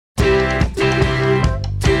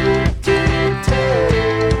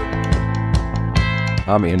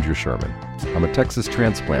I'm Andrew Sherman. I'm a Texas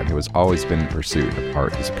transplant who has always been in pursuit of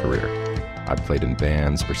art as a career. I've played in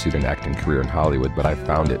bands, pursued an acting career in Hollywood, but I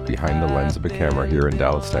found it behind the lens of a camera here in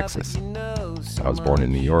Dallas, Texas. I was born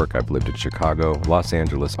in New York, I've lived in Chicago, Los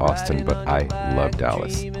Angeles, Austin, but I love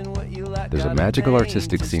Dallas. There's a magical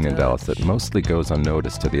artistic scene in Dallas that mostly goes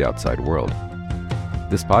unnoticed to the outside world.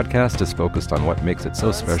 This podcast is focused on what makes it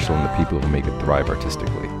so special and the people who make it thrive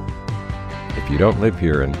artistically. If you don't live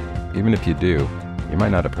here, and even if you do, you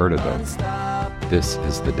might not have heard of them. This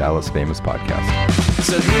is the Dallas Famous Podcast.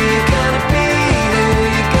 So who you gonna be? Who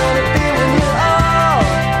you gonna be when you're all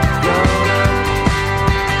grown up?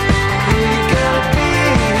 Who you gonna be?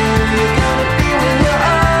 Who you gonna be when you're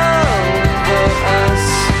over us?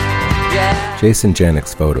 Yeah. Jason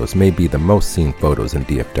Janik's photos may be the most seen photos in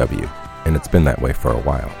DFW, and it's been that way for a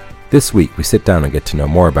while. This week, we sit down and get to know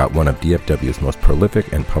more about one of DFW's most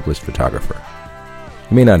prolific and published photographer.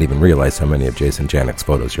 You may not even realize how many of Jason Janik's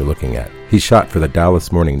photos you're looking at. He shot for the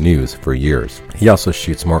Dallas Morning News for years. He also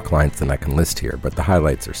shoots more clients than I can list here, but the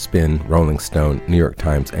highlights are Spin, Rolling Stone, New York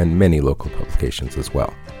Times, and many local publications as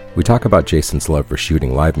well. We talk about Jason's love for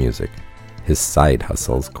shooting live music, his side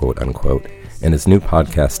hustles, quote unquote, and his new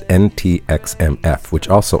podcast, NTXMF, which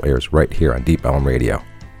also airs right here on Deep Elm Radio.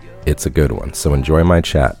 It's a good one, so enjoy my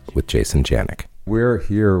chat with Jason Janik. We're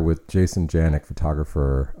here with Jason Janik,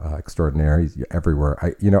 photographer extraordinaire. He's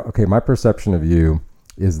everywhere. My perception of you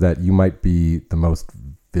is that you might be the most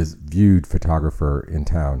viewed photographer in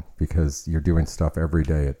town because you're doing stuff every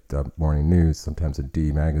day at Morning News, sometimes at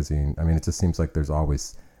D Magazine. I mean, it just seems like there's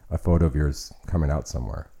always a photo of yours coming out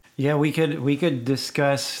somewhere. Yeah, we could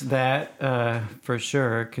discuss that for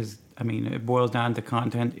sure, because I mean, it boils down to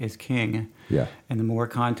content is king. Yeah. And the more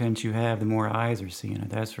content you have, the more eyes are seeing it.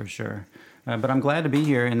 That's for sure. But I'm glad to be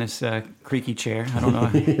here in this creaky chair. I don't know.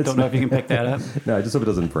 Don't know if you can pick that up. No, I just hope it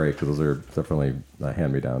doesn't break, because those are definitely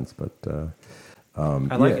hand-me-downs. But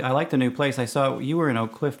I like the new place. I saw you were in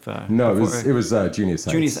Oak Cliff. No, it was Junius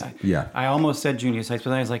Heights. Junius Heights. Yeah. I almost said Junius Heights,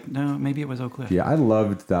 but I was like, no, maybe it was Oak Cliff. Yeah, I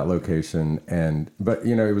loved that location, but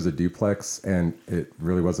it was a duplex, and it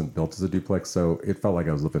really wasn't built as a duplex, so it felt like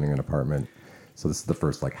I was living in an apartment. So this is the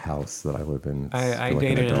first house that I live in. I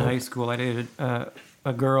dated in high school. I dated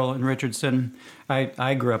a girl in Richardson.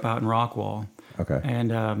 I grew up out in Rockwall. Okay.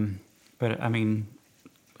 And but I mean,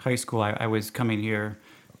 high school I was coming here,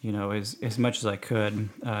 as much as I could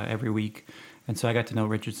every week, and so I got to know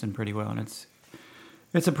Richardson pretty well, and it's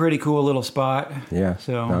a pretty cool little spot. Yeah.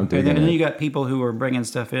 So no, and then you got people who are bringing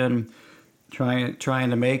stuff in, trying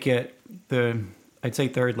to make it I'd say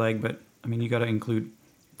third leg, but I mean you got to include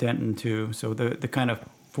Denton too. So the kind of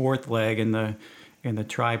fourth leg in the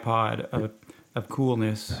tripod of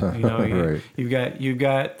coolness. Right. You've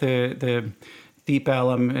got the Deep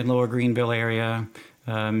Ellum and Lower Greenville area.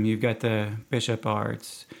 You've got the Bishop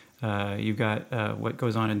Arts. You've got what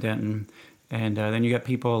goes on in Denton, and then you got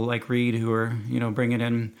people like Reed who are bringing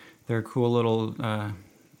in their cool little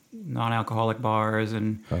non-alcoholic bars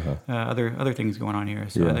and other things going on here.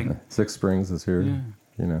 So yeah. I think Six Springs is here.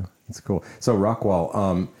 Yeah. It's cool. So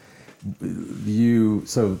Rockwall,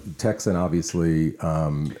 so Texan, obviously.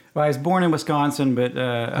 Well, I was born in Wisconsin, but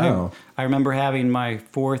I remember having my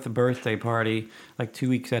 4th birthday party like 2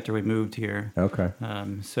 weeks after we moved here. Okay.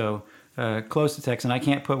 So close to Texan. I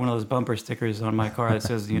can't put one of those bumper stickers on my car that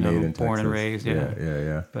says, born Texas. and raised.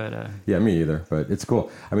 Yeah. But yeah, me either. But it's cool.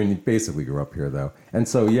 I mean, you basically grew up here, though. And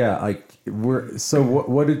so, I'm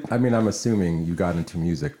assuming you got into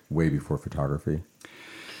music way before photography.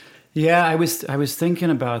 Yeah, I was thinking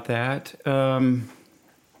about that.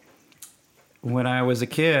 When I was a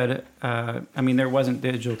kid, there wasn't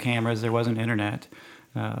digital cameras, there wasn't internet.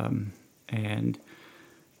 And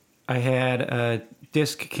I had a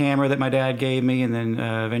disc camera that my dad gave me, and then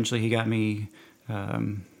eventually he got me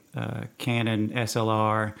a Canon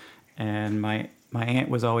SLR. And my aunt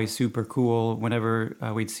was always super cool. Whenever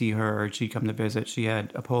we'd see her or she'd come to visit, she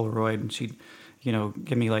had a Polaroid, and she'd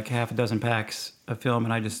give me like half a dozen packs of film,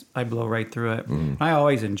 and I blow right through it. Mm. I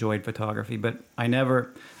always enjoyed photography, but I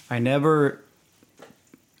never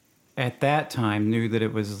at that time knew that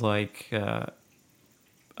it was like a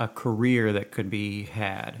career that could be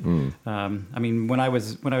had. Mm. When I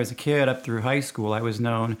was a kid up through high school, I was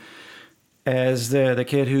known as the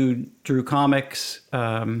kid who drew comics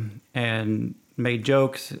and made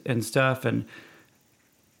jokes and stuff, and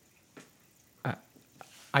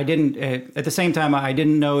I didn't, at the same time, I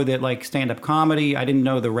didn't know that like stand-up comedy, I didn't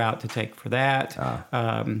know the route to take for that.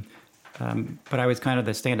 But I was kind of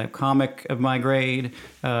the stand-up comic of my grade.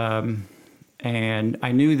 And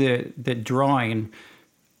I knew that drawing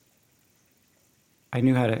I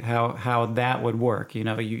knew how that would work. You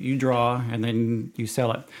know, you draw and then you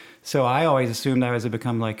sell it. So I always assumed I was to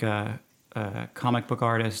become like a comic book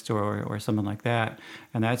artist or something like that.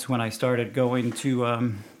 And that's when I started going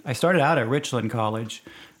to. I started out at Richland College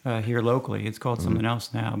here locally. It's called something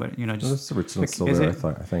else now, but you know, just This Richmond's still is there, it?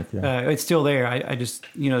 I think, yeah. It's still there. I just,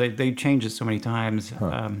 you know, they changed it so many times.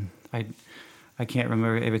 I can't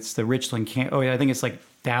remember if it's the Richland camp. Oh, yeah, I think it's like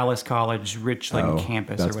Dallas College Richland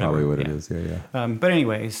campus. That's or whatever. probably what it is. Yeah. But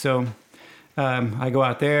anyway, so I go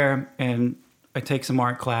out there and I take some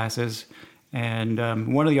art classes. And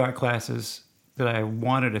one of the art classes that I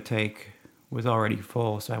wanted to take was already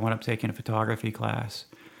full, so I wound up taking a photography class.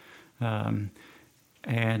 And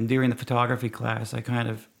during the photography class, I kind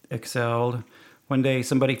of excelled. One day,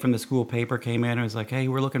 somebody from the school paper came in and was like, "Hey,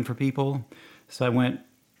 we're looking for people." So I went,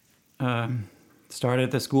 started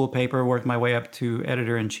at the school paper, worked my way up to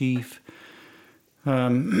editor-in-chief.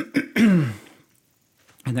 And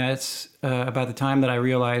that's about the time that I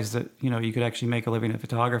realized that, you know, you could actually make a living in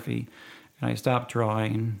photography. And I stopped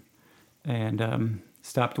drawing and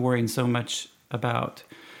stopped worrying so much about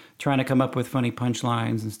trying to come up with funny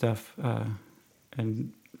punchlines and stuff,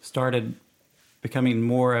 and started becoming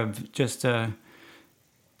more of just a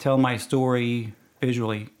tell my story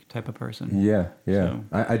visually type of person. Yeah. So-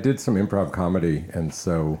 I did some improv comedy, and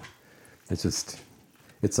so it's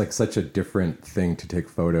like such a different thing to take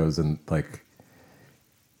photos, and like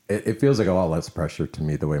it feels like a lot less pressure to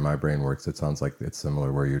me the way my brain works. It sounds like it's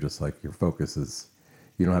similar, where you're just like, your focus is,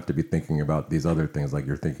 you don't have to be thinking about these other things, like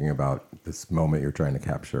you're thinking about this moment you're trying to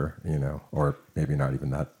capture, you know, or maybe not even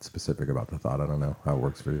that specific about the thought. I don't know how it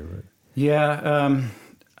works for you, right? Yeah,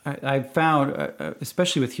 I found,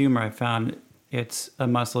 especially with humor, I found it's a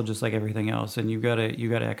muscle just like everything else, and you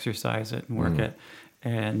gotta exercise it and work it.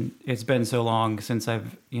 And it's been so long since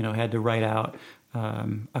I've, you know, had to write out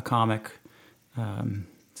a comic,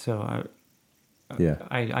 so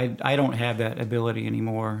I don't have that ability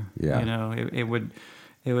anymore. Yeah. You know,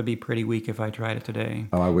 it would be pretty weak if I tried it today.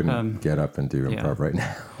 Oh, I wouldn't get up and do improv right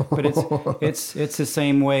now. But it's the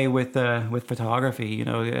same way with photography. You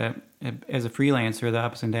know, as a freelancer, the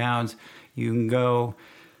ups and downs. You can go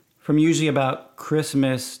from usually about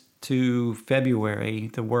Christmas to February.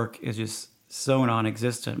 The work is just so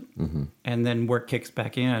non-existent, and then work kicks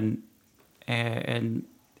back in, and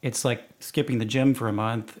it's like skipping the gym for a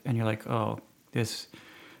month, and you're like, oh, this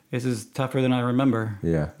is tougher than I remember.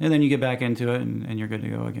 Yeah. And then you get back into it, and you're good to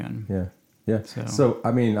go again. Yeah. So- So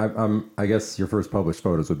I mean, I guess your first published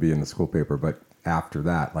photos would be in the school paper, but after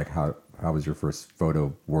that, like how was your first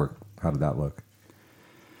photo work? How did that look?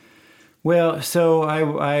 Well, so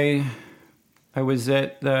I was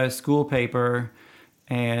at the school paper,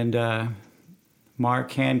 and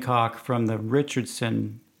Mark Hancock from the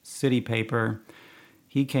Richardson City paper,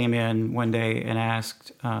 he came in one day and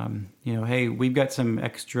asked, you know, hey, we've got some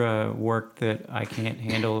extra work that I can't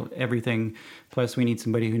handle everything. Plus, we need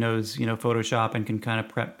somebody who knows, you know, Photoshop and can kind of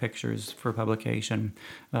prep pictures for publication.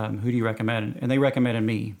 Who do you recommend? And they recommended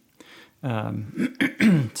me.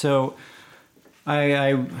 So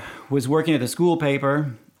I was working at the school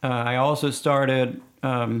paper. I also started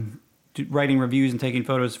writing reviews and taking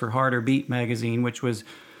photos for Harder Beat magazine, which was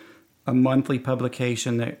a monthly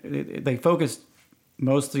publication that they focused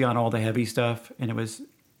mostly on all the heavy stuff, and it was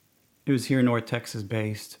here in North Texas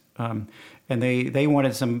based, and they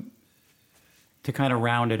wanted some to kind of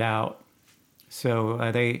round it out.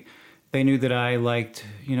 So they knew that I liked,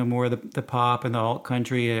 you know, more of the pop and the alt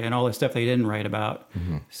country and all the stuff they didn't write about.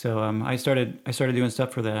 So I started doing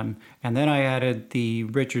stuff for them, and then I added the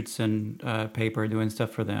Richardson paper, doing stuff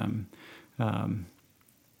for them,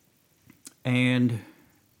 and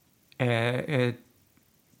at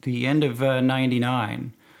the end of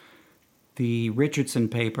 '99, the Richardson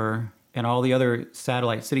paper and all the other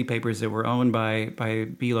satellite city papers that were owned by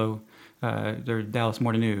Belo, their Dallas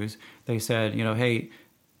Morning News, they said, you know, hey,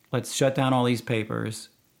 let's shut down all these papers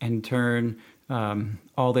and turn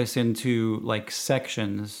all this into like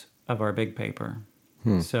sections of our big paper.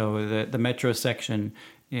 So the Metro section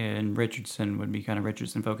in Richardson would be kind of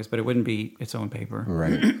Richardson focused, but it wouldn't be its own paper.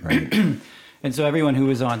 Right. And so everyone who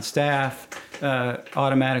was on staff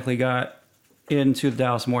automatically got into the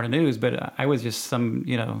Dallas Morning News, but I was just some,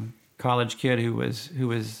 you know, college kid who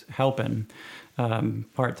was helping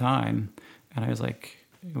part time, and I was like,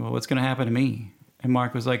 well, what's going to happen to me? And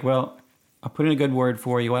Mark was like, well, I'll put in a good word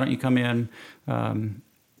for you. Why don't you come in, and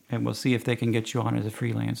we'll see if they can get you on as a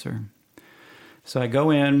freelancer. So I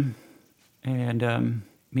go in and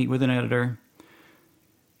meet with an editor.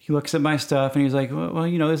 He looks at my stuff and he's like, well,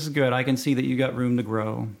 you know, this is good. I can see that you got room to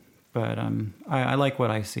grow, but I like what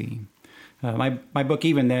I see. My book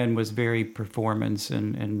even then was very performance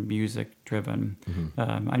and music driven.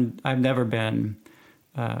 I've never been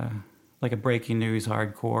like a breaking news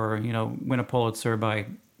hardcore, win a Pulitzer by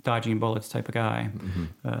dodging bullets type of guy.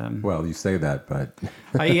 Well, you say that, but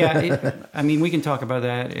I mean, we can talk about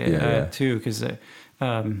that too, because it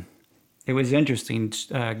was interesting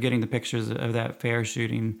getting the pictures of that fair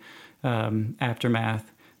shooting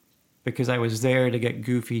aftermath, because I was there to get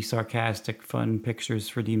goofy, sarcastic, fun pictures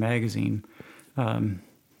for D Magazine. And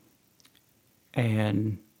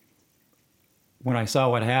when I saw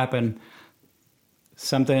what happened,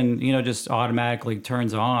 something, just automatically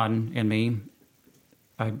turns on in me.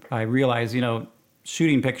 I realized,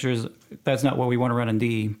 shooting pictures, that's not what we want to run in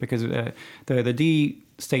D, because the D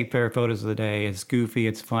State Fair photos of the day, it's goofy,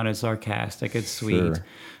 it's fun, it's sarcastic, it's sweet.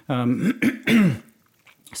 Sure.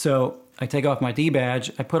 So I take off my D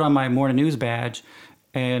badge, I put on my morning news badge,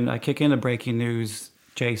 and I kick into breaking news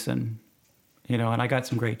Jason. And I got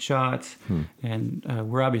some great shots, and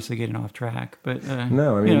we're obviously getting off track, but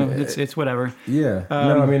no, I mean, it's whatever. Yeah,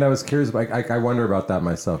 no, I mean, I was curious. I wonder about that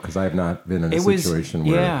myself, because I have not been in a situation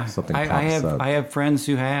where something pops up. I have friends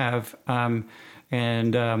who have,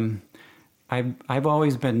 and I've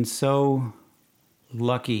always been so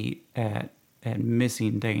lucky at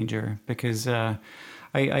missing danger, because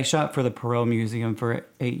I shot for the Perot Museum for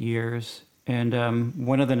 8 years, and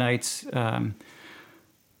one of the nights.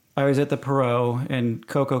 I was at the Perot, and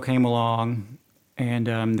Coco came along, and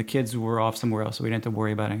the kids were off somewhere else, so we didn't have to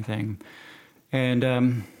worry about anything.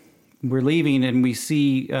 And we're leaving, and we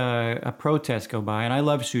see a protest go by, and I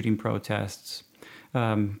love shooting protests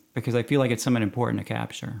because I feel like it's something important to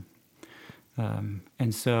capture.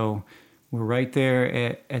 And so we're right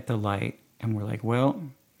there at the light, and we're like, well,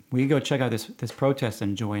 we can go check out this protest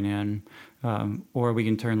and join in, or we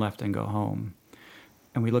can turn left and go home.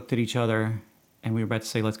 And we looked at each other, and we were about to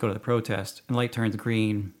say, let's go to the protest. And the light turns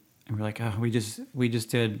green. And we're like, oh, we just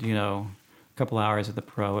did, a couple hours at the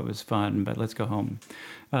Pro. It was fun, but let's go home.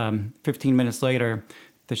 15 minutes later,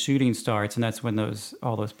 the shooting starts. And that's when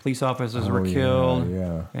all those police officers were killed.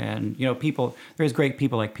 Yeah. And, there's great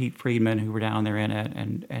people like Pete Friedman who were down there in it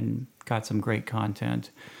and got some great content.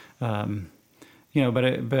 But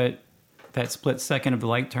that split second of the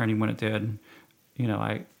light turning when it did,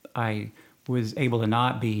 I was able to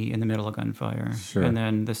not be in the middle of gunfire. Sure. And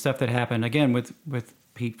then the stuff that happened again with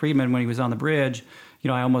Pete Friedman when he was on the bridge,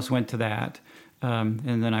 I almost went to that.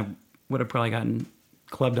 And then I would have probably gotten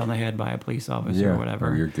clubbed on the head by a police officer or whatever.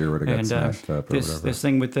 Or your gear would have got smashed up or whatever. This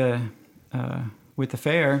thing with the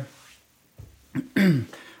fair,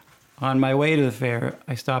 on my way to the fair,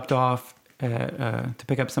 I stopped off to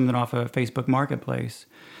pick up something off a Facebook Marketplace.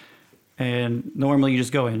 And normally you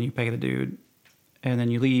just go in, you pay the dude, and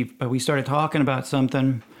then you leave. But we started talking about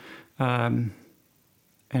something, and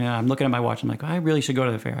I'm looking at my watch. I'm like, I really should go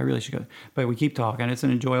to the fair. I really should go. But we keep talking. It's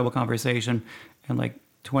an enjoyable conversation. And like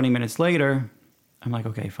 20 minutes later, I'm like,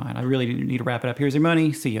 okay, fine. I really need to wrap it up. Here's your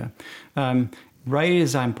money. See ya. Right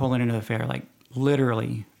as I'm pulling into the fair, like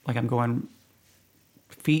literally, like I'm going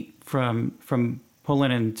feet from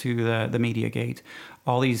pulling into the media gate,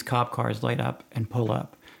 all these cop cars light up and pull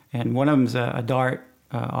up. And one of them's a DART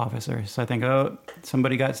officer. So I think,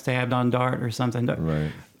 somebody got stabbed on DART or something.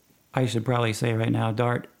 Right. I should probably say right now,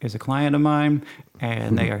 DART is a client of mine,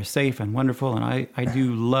 and they are safe and wonderful. And I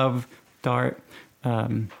do love DART.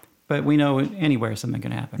 But we know anywhere something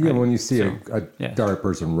can happen. Yeah, right? when you see a DART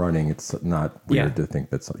person running, it's not weird to think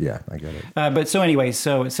that's, I get it. But so anyway,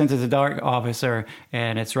 since it's a DART officer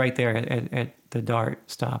and it's right there at the DART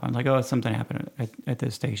stop, I'm like, something happened at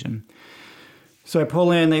this station. So I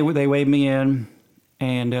pull in, they wave me in,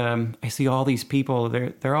 and I see all these people.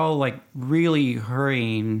 They're all like really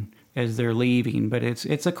hurrying as they're leaving, but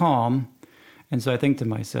it's a calm. And so I think to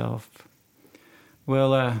myself,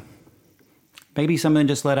 well, maybe something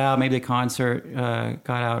just let out. Maybe the concert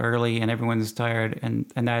got out early and everyone's tired, and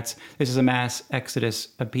this is a mass exodus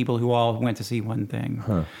of people who all went to see one thing.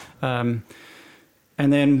 Huh.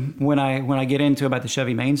 And then when I get into about the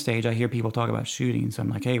Chevy main stage, I hear people talk about shooting. So I'm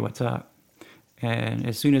like, hey, what's up? And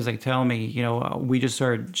as soon as they tell me, we just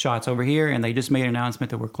heard shots over here, and they just made an announcement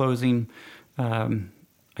that we're closing,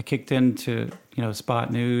 I kicked into,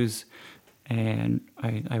 Spot News, and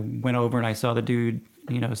I went over and I saw the dude,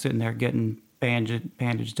 sitting there getting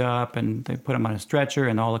bandaged up, and they put him on a stretcher,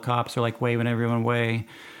 and all the cops are like waving everyone away.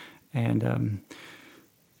 And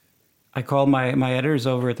I called my editors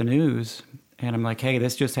over at the news, and I'm like, hey,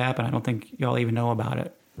 this just happened. I don't think y'all even know about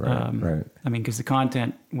it. Right. I mean, because the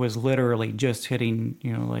content was literally just hitting,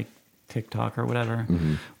 like TikTok or whatever,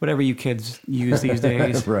 whatever you kids use these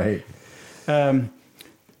days. Right.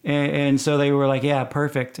 And so they were like, yeah,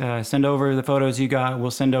 perfect. Send over the photos you got.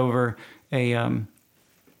 We'll send over a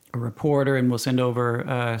reporter, and we'll send over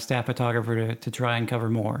a staff photographer to try and cover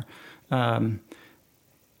more. And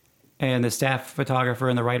the staff photographer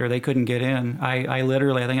and the writer, they couldn't get in. I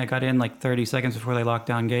literally, I think I got in like 30 seconds before they locked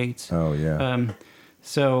down gates. Oh, yeah.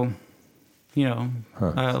 So, you know,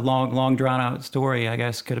 a long drawn out story, I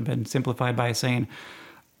guess, could have been simplified by saying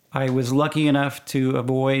I was lucky enough to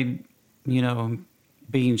avoid, you know,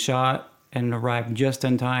 being shot and arrived just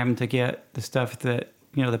in time to get the stuff that,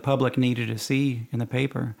 you know, the public needed to see in the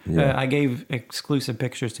paper. Yeah. I gave exclusive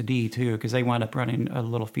pictures to D too, because they wound up running a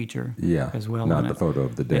little feature as well. Not on the it. photo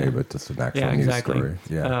of the day, but just an actual news story.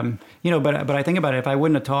 Yeah. You know, but I think about it, if I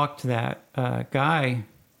wouldn't have talked to that guy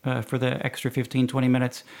for the extra 15, 20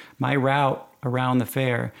 minutes, my route around the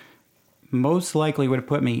fair most likely would have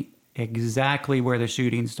put me exactly where the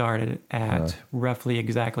shooting started at roughly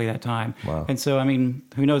exactly that time. Wow. And so, I mean,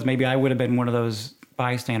 who knows, maybe I would have been one of those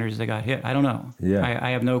bystanders that got hit. I don't know. Yeah.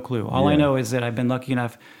 I have no clue. All I know is that I've been lucky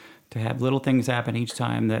enough to have little things happen each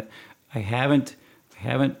time that I haven't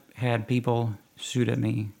had people shoot at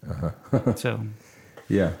me. So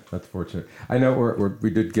Yeah, that's fortunate. I know we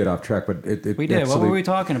did get off track, but it we did. Actually, what were we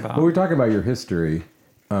talking about? Well, we were talking about your history.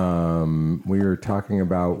 We were talking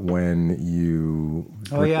about when you.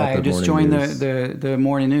 Oh yeah, I just joined the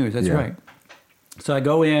morning news. That's Yeah. right. So I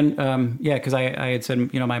go in, because I had said,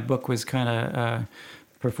 you know, my book was kind of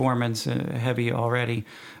performance heavy already,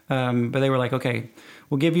 but they were like, okay,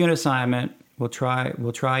 we'll give you an assignment. We'll try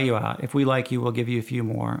you out. If we like you, we'll give you a few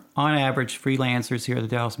more. On average, freelancers here at the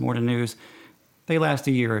Dallas Morning News, they last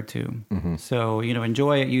a year or two. Mm-hmm. So, you know,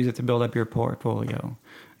 enjoy it, use it to build up your portfolio.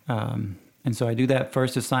 And so I do that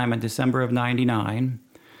first assignment December of 99.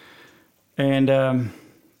 And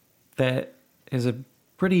that is a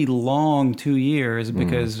pretty long 2 years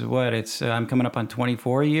because I'm coming up on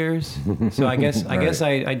 24 years. So I guess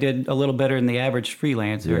I did a little better than the average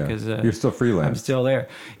freelancer because you're still freelance. I'm still there.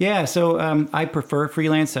 Yeah. So I prefer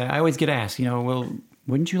freelance. I always get asked, you know, well,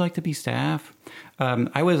 wouldn't you like to be staff?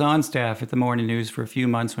 I was on staff at the Morning News for a few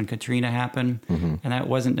months when Katrina happened, and that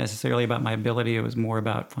wasn't necessarily about my ability. It was more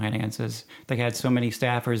about finances. They had so many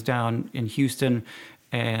staffers down in Houston,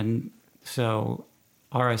 so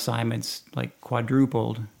our assignments like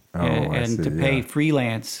quadrupled. And to pay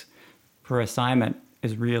freelance per assignment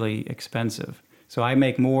is really expensive. So I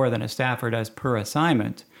make more than a staffer does per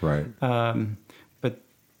assignment. Right. But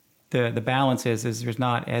the balance is there's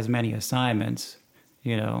not as many assignments,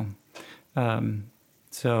 you know.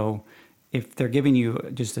 So if they're giving you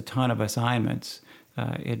just a ton of assignments,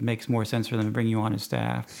 it makes more sense for them to bring you on as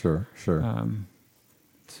staff. Sure.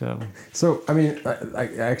 So I mean, I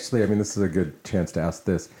actually, this is a good chance to ask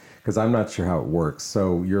this because I'm not sure how it works.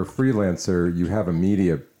 So you're a freelancer, you have a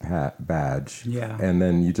media badge, Yeah. and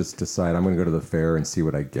then you just decide I'm going to go to the fair and see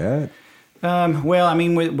what I get. Well, I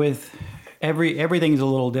mean, with everything's a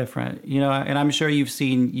little different, you know, and I'm sure you've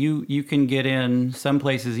seen you can get in some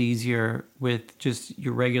places easier with just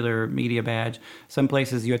your regular media badge. Some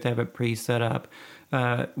places you have to have it pre-set up.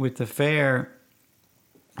 With the fair,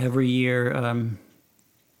 every year,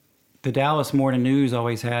 the Dallas Morning News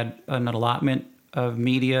always had an allotment of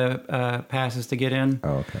media passes to get in.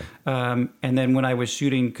 Oh, okay. And then when I was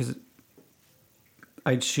shooting, because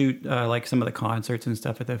I'd shoot like some of the concerts and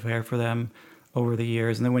stuff at the fair for them over the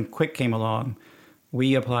years. And then when Quick came along,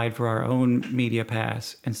 we applied for our own media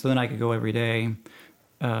pass. And so then I could go every day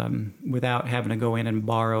without having to go in and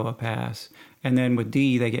borrow a pass. And then with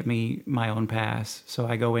D, they get me my own pass. So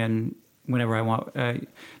I go in whenever I want.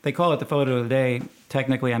 They call it the photo of the day.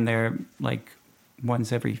 Technically, I'm there like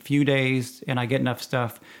once every few days, and I get enough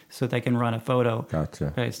stuff so they can run a photo.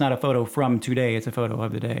 Gotcha. It's not a photo from today, it's a photo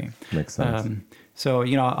of the day. Makes sense. So,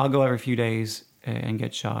 you know, I'll go every few days and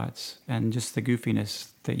get shots, and just the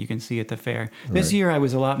goofiness that you can see at the fair. This Right. year, I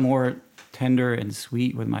was a lot more tender and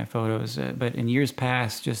sweet with my photos, but in years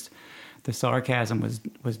past, just the sarcasm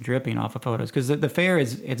was dripping off of photos, because the fair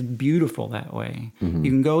it's beautiful that way. Mm-hmm.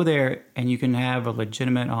 You can go there and you can have a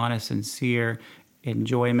legitimate, honest, sincere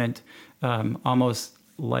enjoyment, almost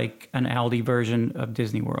like an Aldi version of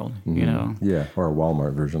Disney World, you know? Yeah, or a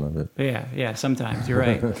Walmart version of it. Yeah, sometimes, you're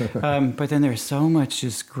right. But then there's so much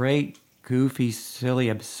just great, goofy, silly,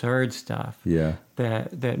 absurd stuff Yeah.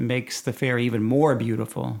 that makes the fair even more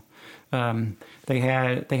beautiful. They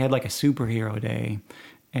had like a superhero day,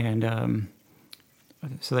 and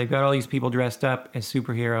so they've got all these people dressed up as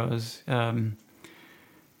superheroes,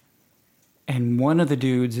 and one of the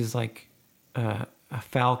dudes is like a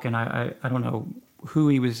falcon. I don't know who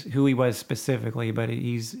he was specifically, but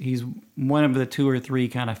he's one of the two or three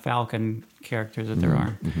kind of falcon characters that there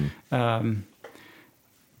are.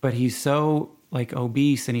 but he's so like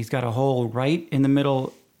obese, and he's got a hole right in the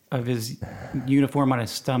middle of his uniform on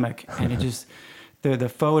his stomach, and it just the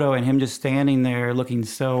photo and him just standing there looking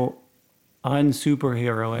so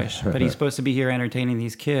unsuperhero-ish, but he's supposed to be here entertaining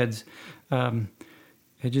these kids.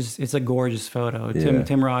 It's a gorgeous photo. Yeah.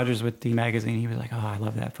 Tim Rogers with D Magazine, he was like, "Oh, I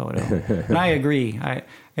love that photo," and I agree.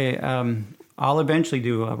 I'll eventually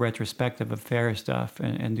do a retrospective of Fair stuff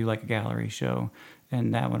and do like a gallery show,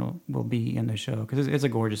 and that one will be in the show because it's a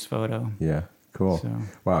gorgeous photo. Yeah. Cool. So.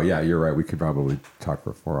 Wow. Yeah, you're right. We could probably talk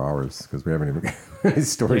for 4 hours because we haven't even. These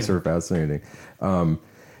stories are fascinating.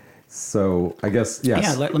 So I guess yes.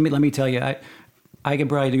 Yeah. Let me tell you, I could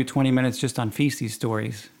probably do 20 minutes just on feces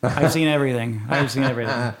stories. I've seen everything. That's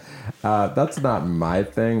not my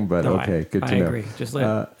thing, but No, okay, good to know. I agree. Just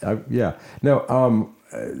let. Yeah. No.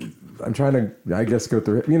 I'm trying to, I guess, go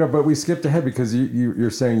through it. But we skipped ahead because you're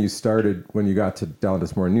saying you started when you got to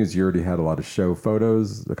Dallas Morning News. You already had a lot of show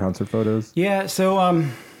photos, the concert photos. Yeah. So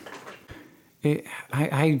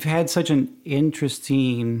I've had such an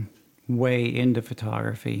interesting way into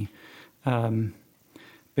photography.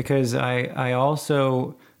 Because I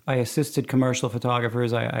assisted commercial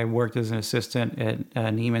photographers. I worked as an assistant at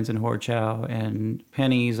Neiman's and Horchow and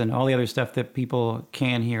Penny's and all the other stuff that people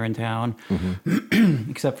can here in town,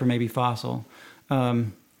 except for maybe Fossil.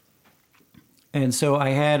 And so I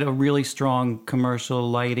had a really strong commercial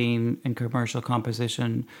lighting and commercial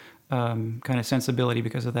composition kind of sensibility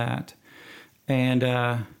because of that. And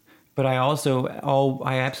but I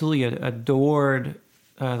absolutely adored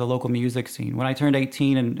the local music scene. When I turned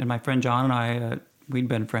 18, and my friend John and I, we'd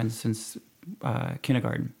been friends since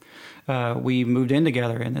kindergarten. We moved in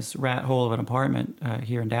together in this rat hole of an apartment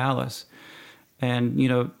here in Dallas. And,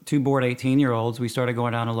 two bored 18-year-olds, we started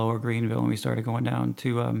going down to Lower Greenville, and we started going down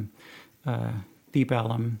to Deep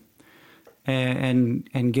Ellum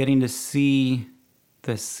and getting to see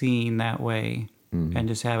the scene that way and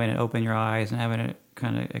just having it open your eyes and having it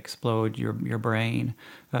kind of explode your brain.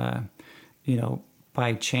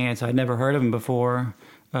 By chance, I'd never heard of him before.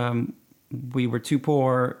 We were too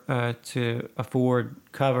poor to afford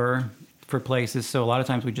cover for places, so a lot of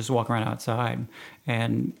times we just walk around outside.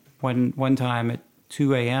 And one time at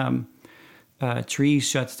 2 a.m., Trees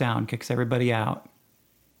shuts down, kicks everybody out.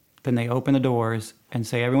 Then they open the doors and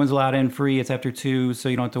say everyone's allowed in free. It's after 2, so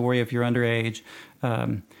you don't have to worry if you're underage.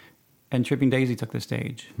 And Tripping Daisy took the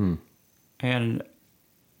stage, and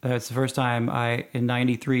that's the first time in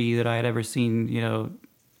 '93 that I had ever seen,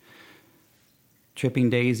 Tripping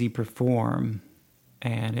Daisy perform,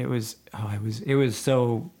 and it was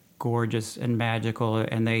so gorgeous and magical.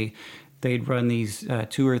 And they'd run these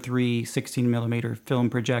 2 or 3 16mm film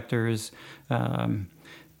projectors, and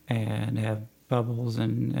have bubbles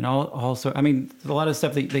and also. I mean, a lot of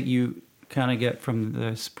stuff that you kind of get from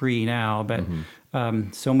the Spree now, but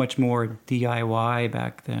so much more DIY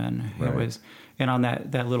back then. Right. It was. And on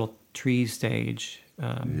that little tree stage,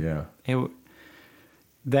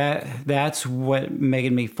 that's what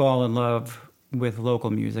made me fall in love with local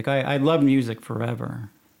music. I loved music forever,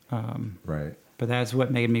 Right. but that's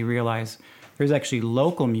what made me realize there's actually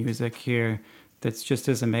local music here that's just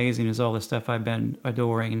as amazing as all the stuff I've been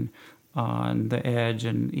adoring on The Edge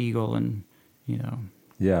and Eagle and.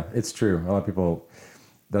 Yeah, it's true. A lot of people.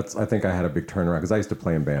 I think I had a big turnaround because I used to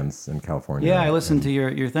play in bands in California. Yeah, I listened to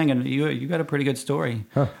your thing, and you got a pretty good story.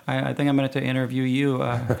 Huh. I think I'm going to interview you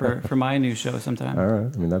for my new show sometime. All right.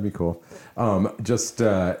 I mean, that'd be cool. It's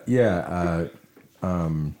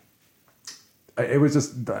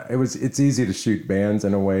easy to shoot bands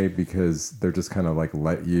in a way because they're just kind of like they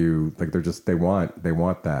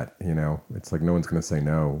want that, It's like no one's going to say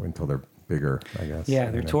no until they're bigger, I guess. Yeah,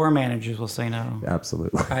 their tour managers will say no.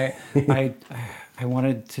 Absolutely. I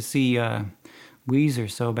wanted to see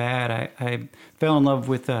Weezer so bad. I fell in love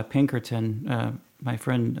with Pinkerton. My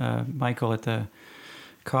friend Michael at the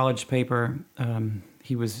college paper.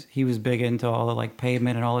 He was big into all the like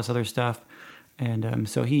Pavement and all this other stuff, and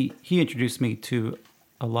so he introduced me to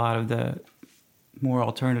a lot of the more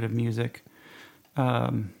alternative music,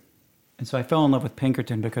 and so I fell in love with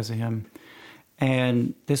Pinkerton because of him.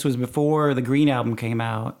 And this was before the Green album came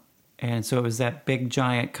out, and so it was that big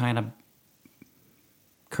giant kind of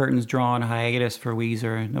curtains drawn hiatus for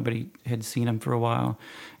Weezer. Nobody had seen them for a while,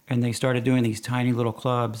 and they started doing these tiny little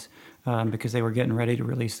clubs because they were getting ready to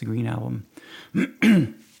release the Green album.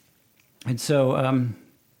 And so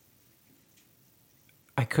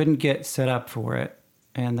I couldn't get set up for it,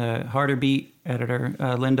 and the Harder Beat editor,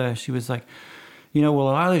 Linda, she was like, a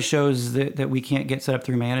lot of the shows that we can't get set up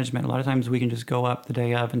through management, a lot of times we can just go up the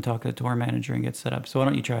day of and talk to the tour manager and get set up. So why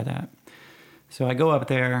don't you try that? So I go up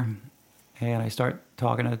there and I start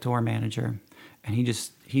talking to the tour manager, and he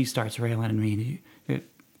he starts railing at me.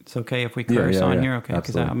 It's okay if we curse on here, okay?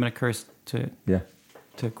 Because I'm going to curse to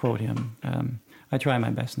quote him. I try my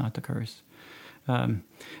best not to curse. And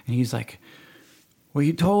he's like, well,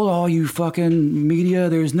 you told all you fucking media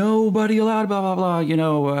there's nobody allowed, blah, blah, blah, you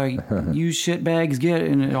know, you shitbags get,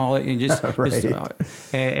 and all, and just, like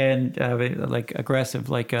aggressive,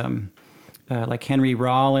 like Henry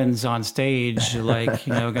Rollins on stage, like,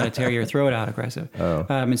 you know, going to tear your throat out aggressive.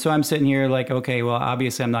 And so I'm sitting here like, okay, well,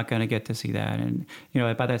 obviously I'm not going to get to see that. And, you know,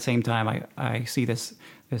 about that same time, I see this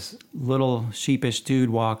little sheepish dude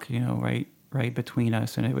walk, you know, right between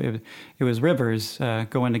us, and it was Rivers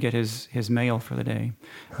going to get his mail for the day,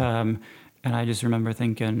 and I just remember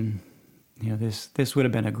thinking, you know, this would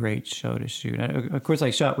have been a great show to shoot. Of course, I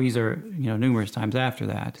shot Weezer, you know, numerous times after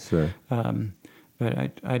that. Sure.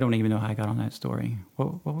 But I don't even know how I got on that story.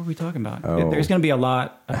 What were we talking about? There's going to be a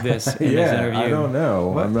lot of this in this interview. I don't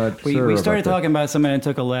know. I'm not sure. We started talking about somebody that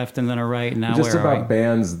took a left and then a right, and now just where about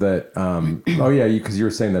bands that. Because you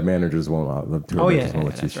were saying that managers won't let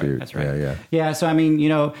you shoot. That's right. Yeah. So I mean, you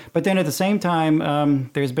know, but then at the same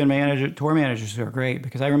time, there's been tour managers who are great,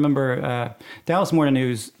 because I remember Dallas Morning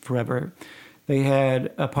News forever. They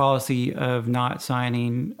had a policy of not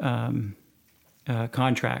signing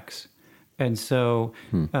contracts. And so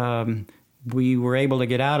we were able to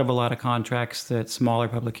get out of a lot of contracts that smaller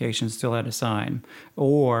publications still had to sign.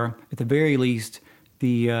 Or at the very least,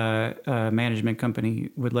 the management company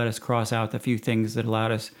would let us cross out the few things that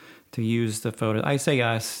allowed us to use the photo. I say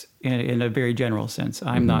us in a very general sense.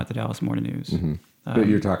 I'm not the Dallas Morning News. But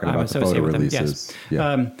you're talking about the photo releases.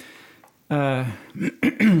 Yes. So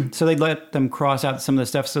they'd let them cross out some of the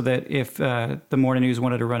stuff so that if the Morning News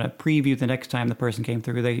wanted to run a preview the next time the person came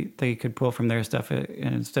through, they could pull from their stuff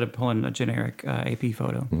instead of pulling a generic AP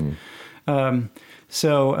photo. You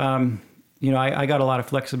know, I got a lot of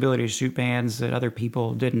flexibility to shoot bands that other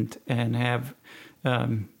people didn't, and have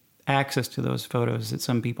access to those photos that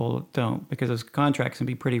some people don't, because those contracts can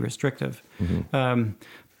be pretty restrictive.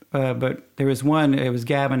 But there was one, it was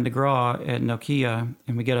Gavin DeGraw at Nokia,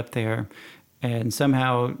 and we get up there, and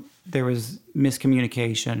somehow there was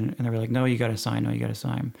miscommunication, and they were like, no, you got to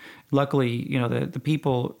sign. Luckily, you know, the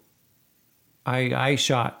people, I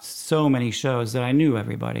shot so many shows that I knew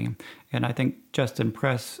everybody, and I think Justin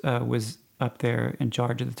Press was up there in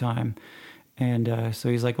charge at the time, and so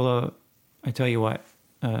he's like, well, I tell you what,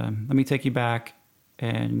 let me take you back,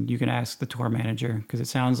 and you can ask the tour manager, because it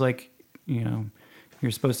sounds like, you know, you're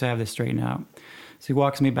supposed to have this straightened out. So he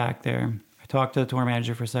walks me back there. I talk to the tour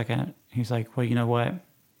manager for a second. He's like, well, you know what?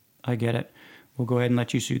 I get it. We'll go ahead and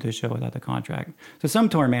let you shoot this show without the contract. So some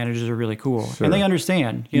tour managers are really cool. Sure. And they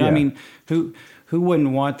understand. You know what I mean? Who wouldn't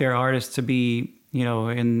want their artists to be, you know,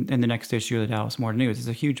 in the next issue of the Dallas Morning News? It's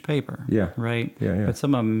a huge paper. Yeah. Right? Yeah. But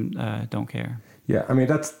some of them don't care. Yeah. I mean,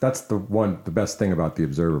 that's the best thing about the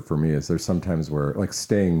Observer for me, is there's sometimes where, like,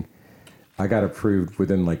 Sting, I got approved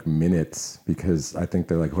within like minutes, because I think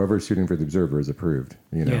they're like, whoever's shooting for the Observer is approved,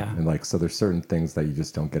 you know? Yeah. And like, so there's certain things that you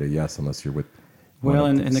just don't get a yes unless you're with. Well,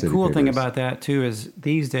 and the cool thing about that too is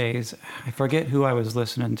these days, I forget who I was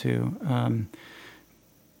listening to,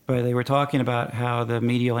 but they were talking about how the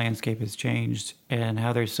media landscape has changed and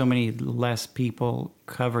how there's so many less people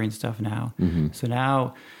covering stuff now. So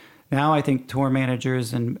now I think tour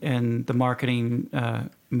managers and the marketing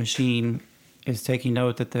machine is taking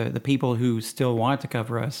note that the people who still want to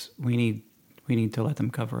cover us, we need to let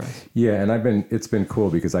them cover us. Yeah, and it's been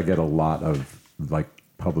cool, because I get a lot of like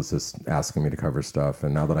publicists asking me to cover stuff,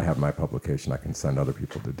 and now that I have my publication, I can send other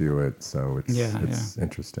people to do it. So it's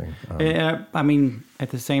interesting. I mean,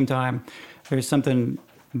 at the same time, there's something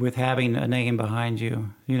with having a name behind you,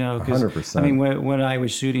 you know, because 100%. I mean, when I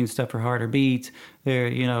was shooting stuff for Harder Beat, there,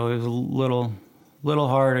 you know, it was a little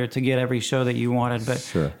harder to get every show that you wanted. But,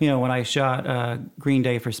 sure. You know, when I shot Green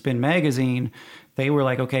Day for Spin Magazine, they were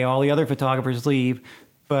like, okay, all the other photographers leave,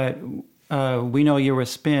 but we know you're with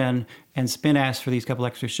Spin, and Spin asked for these couple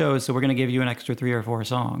extra shows, so we're going to give you an extra 3 or 4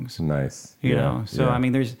 songs. Nice. You know, so, I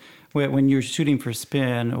mean, there's, when you're shooting for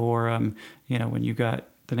Spin, or, you know, when you got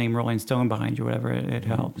the name Rolling Stone behind you, whatever, it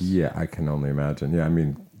helps. Yeah, I can only imagine. Yeah, I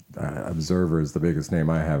mean, Observer is the biggest name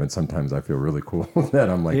I have, and sometimes I feel really cool that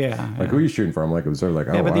I'm like, who are you shooting for? I'm like, Observer, like,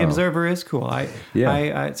 but the Observer is cool.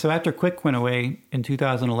 So after Quick went away in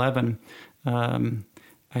 2011, I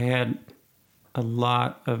had a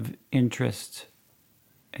lot of interest,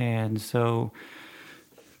 and so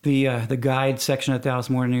the guide section of Dallas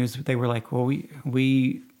Morning News, they were like, well,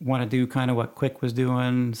 we want to do kind of what Quick was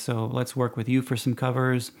doing, so let's work with you for some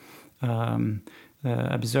covers.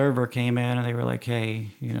 The Observer came in, and they were like, hey,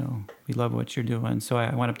 you know, we love what you're doing. So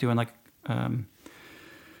I wound up doing like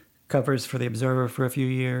covers for the Observer for a few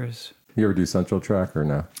years. You ever do Central Track or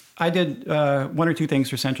no? I did one or two things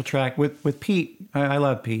for Central Track with Pete. I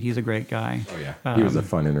love Pete. He's a great guy. Oh yeah, he was a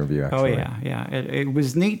fun interview. Actually. Oh yeah. It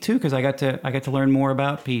was neat too because I got to learn more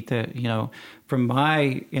about Pete. That from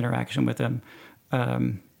my interaction with him,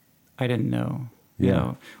 I didn't know.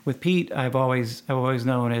 Yeah. With Pete, I've always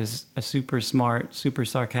known as a super smart, super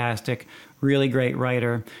sarcastic, really great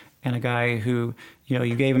writer, and a guy who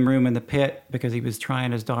you gave him room in the pit because he was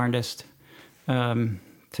trying his darndest.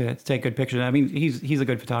 To take good pictures. I mean, he's a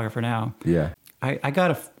good photographer now. Yeah. I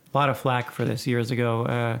got a lot of flack for this years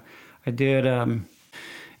ago. I did.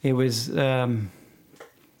 It was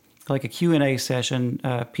like a Q&A session.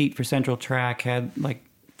 Pete for Central Track had like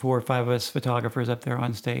 4 or 5 of us photographers up there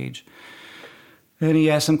on stage, and he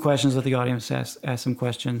asked some questions. Let the audience ask some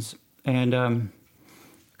questions, and a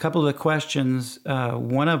couple of the questions.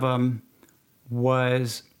 One of them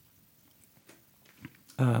was.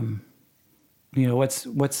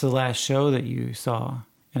 What's the last show that you saw?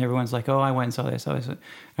 And everyone's like, oh, I went and saw this. I said,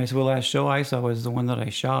 well, the last show I saw was the one that I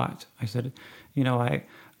shot. I said, I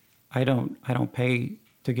don't pay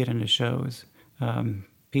to get into shows.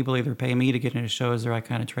 People either pay me to get into shows or I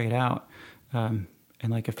kind of trade out. And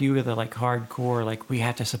like a few of the like hardcore, like we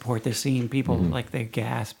have to support this scene, people like they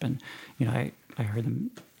gasp, and I heard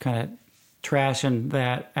them kind of trashing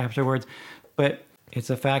that afterwards. But it's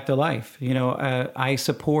a fact of life.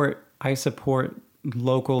 I support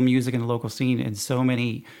local music and the local scene in so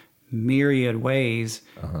many myriad ways.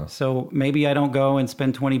 Uh-huh. So maybe I don't go and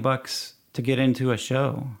spend $20 to get into a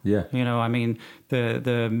show. Yeah. I mean,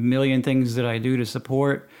 the million things that I do to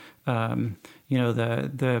support,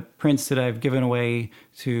 the prints that I've given away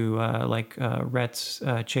to Rhett's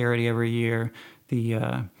charity every year,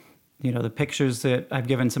 the pictures that I've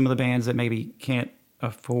given some of the bands that maybe can't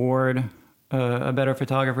afford a better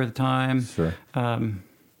photographer at the time. Sure.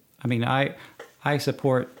 I mean, I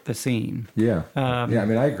support the scene. Yeah. I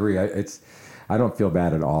mean, I agree. I don't feel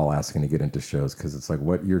bad at all asking to get into shows because it's like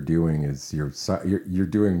what you're doing is you're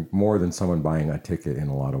doing more than someone buying a ticket in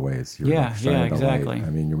a lot of ways. You're shining the exactly. light.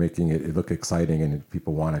 I mean, you're making it look exciting and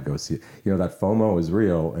people want to go see it. That FOMO is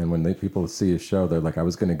real. And when people see a show, they're like, I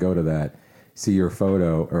was going to go to that, see your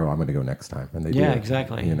photo, or I'm going to go next time. And they do. Yeah,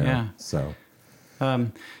 exactly. Yeah. So.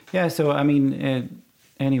 So, I mean,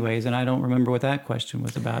 anyways, and I don't remember what that question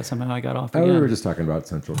was about. Somehow I got off again. We were just talking about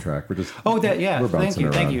Central Track. We're just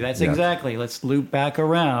Thank you. That's exactly. Let's loop back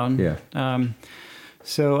around. Yeah. I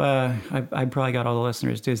probably got all the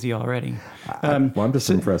listeners dizzy already. I'm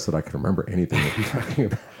just impressed that I can remember anything that you're talking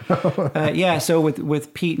about. So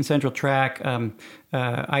with Pete and Central Track,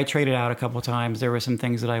 I traded out a couple of times. There were some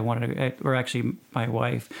things that I wanted to, or actually my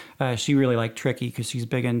wife, she really liked Tricky because she's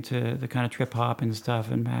big into the kind of trip hop and stuff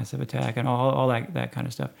and Massive Attack and all that kind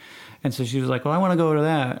of stuff. And so she was like, well, I want to go to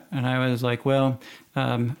that. And I was like, well,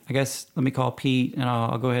 I guess let me call Pete and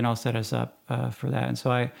I'll go ahead and I'll set us up for that. And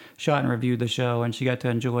so I shot and reviewed the show and she got to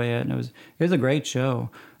enjoy it. And it was a great show.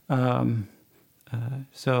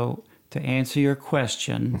 So to answer your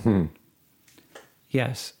question,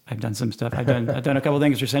 yes, I've done some stuff. I've done a couple of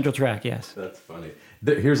things for Central Track. Yes. That's funny.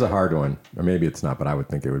 Here's a hard one, or maybe it's not, but I would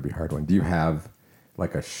think it would be a hard one. Do you have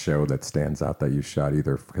like a show that stands out that you shot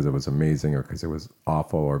either because it was amazing or because it was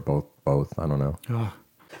awful or both? I don't know. Oh.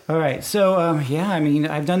 All right. So I mean,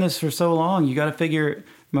 I've done this for so long. You got to figure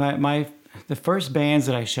the first bands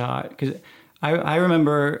that I shot, because I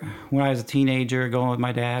remember when I was a teenager going with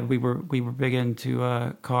my dad. We were big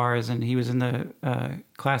into cars, and he was in the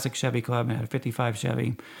classic Chevy club and had a '55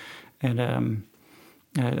 Chevy. And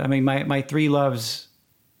I mean, my 3 loves,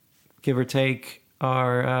 give or take,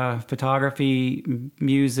 are photography,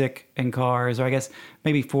 music, and cars. Or I guess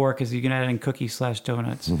maybe 4 because you can add in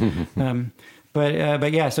cookies/donuts.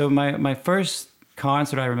 But yeah. So my first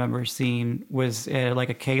concert I remember seeing was like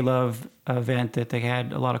a K-Love event that they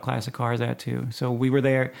had a lot of classic cars at too. So we were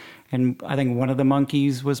there, and I think one of the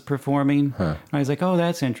Monkees was performing. And I was like, oh,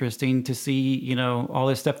 that's interesting to see, all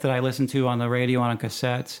this stuff that I listened to on the radio and on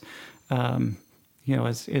cassettes,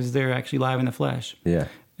 is there actually live in the flesh. Yeah.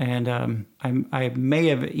 And I may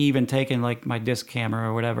have even taken like my disc camera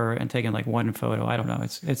or whatever and taken like one photo. I don't know.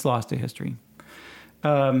 It's lost to history.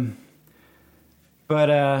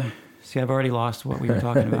 See, I've already lost what we were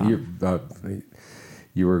talking about.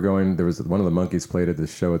 You were going. There was one of the Monkees played at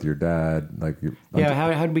this show with your dad. How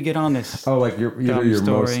did we get on this? Oh, like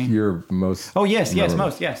your most. Oh yes,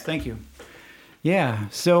 most. Yes, thank you. Yeah.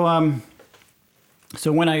 So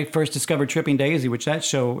when I first discovered Tripping Daisy, which that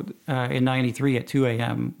show in '93 at 2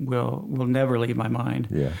 a.m. will never leave my mind.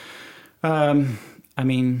 Yeah. I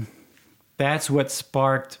mean, that's what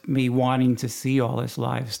sparked me wanting to see all this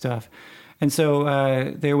live stuff. And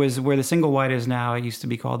so there was where the Single White is now. It used to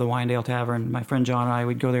be called the Winedale Tavern. My friend John and I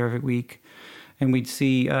would go there every week, and we'd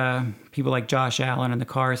see people like Josh Allen and the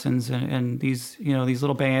Carsons and these these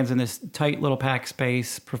little bands in this tight little packed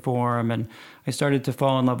space perform. And I started to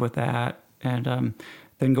fall in love with that. And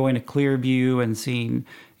then going to Clearview and seeing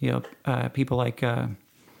people like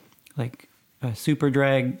Super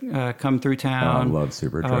Drag come through town. I love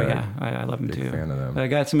Super Drag. Oh yeah, I love them Big too. fan of them. I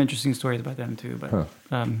got some interesting stories about them too, but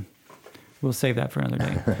we'll save that for another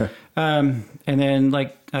day. And then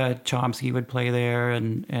like Chomsky would play there,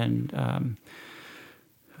 and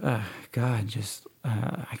God, just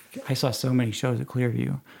I saw so many shows at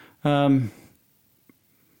Clearview.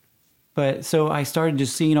 But so I started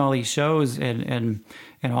just seeing all these shows, and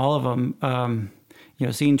all of them,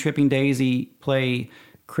 seeing Tripping Daisy play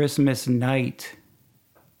Christmas night,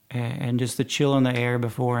 and just the chill in the air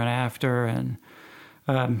before and after, and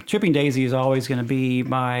Tripping Daisy is always going to be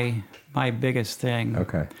my biggest thing.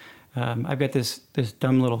 Okay. I've got this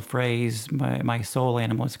dumb little phrase, my soul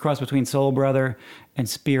animal. It's a cross between soul brother and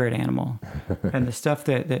spirit animal. And the stuff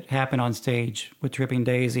that happened on stage with Tripping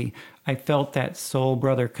Daisy, I felt that soul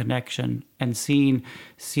brother connection, and seeing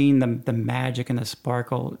the magic and the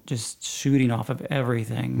sparkle just shooting off of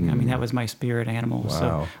everything. I mean, that was my spirit animal. Wow.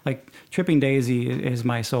 So like Tripping Daisy is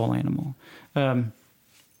my soul animal. But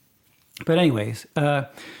anyways,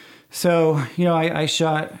 so I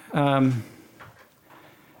shot.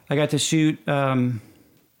 I got to shoot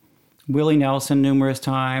Willie Nelson numerous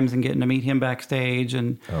times and getting to meet him backstage,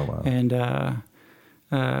 and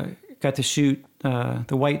got to shoot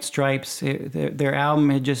the White Stripes. Their album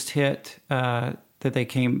had just hit that they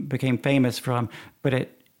became famous from, but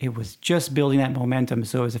it was just building that momentum.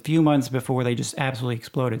 So it was a few months before they just absolutely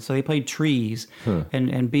exploded. So they played Trees,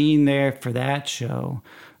 and being there for that show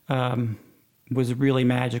was really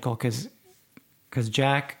magical because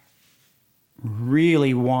Jack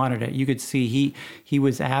really wanted it. You could see he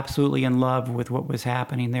was absolutely in love with what was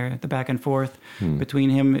happening there, the back and forth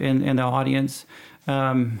between him and the audience.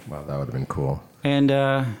 Wow, that would have been cool. And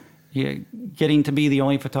getting to be the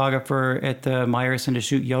only photographer at the Meyerson to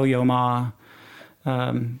shoot Yo-Yo Ma,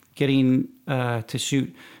 getting to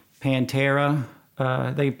shoot Pantera.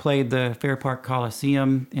 They played the Fair Park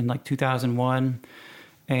Coliseum in like 2001.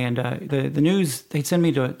 And the news, they'd send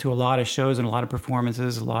me to a lot of shows and a lot of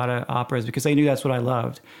performances, a lot of operas, because they knew that's what I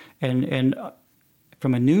loved. And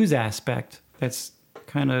from a news aspect, that's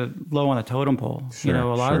kind of low on the totem pole. Sure,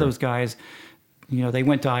 a lot of those guys, they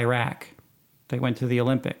went to Iraq, they went to the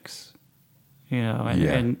Olympics,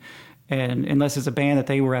 and unless it's a band that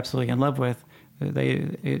they were absolutely in love with,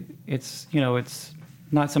 it's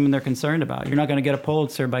not something they're concerned about. You're not going to get a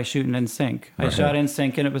Pulitzer by shooting NSYNC. I shot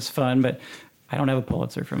NSYNC and it was fun, but I don't have a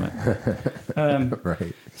Pulitzer from it.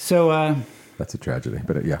 Right. So that's a tragedy,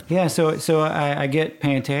 but yeah. Yeah. So I get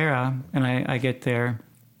Pantera, and I get there,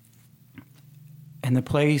 and the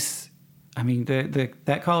place. I mean,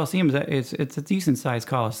 that Coliseum it's a decent sized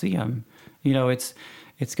Coliseum.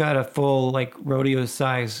 It's got a full like rodeo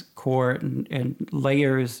size court and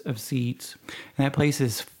layers of seats, and that place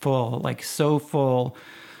is full, like so full,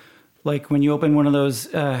 like when you open one of those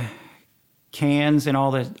cans and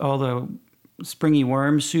all the springy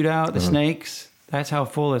worms shoot out, the snakes. That's how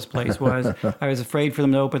full this place was. I was afraid for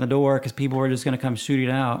them to open the door because people were just going to come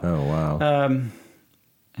shooting out. Oh wow!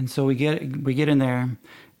 And so we get in there,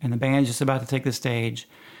 and the band's just about to take the stage,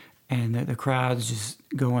 and the crowd's just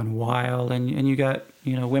going wild, and you got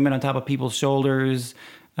women on top of people's shoulders,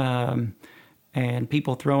 and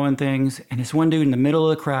people throwing things, and this one dude in the middle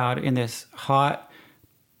of the crowd in this hot,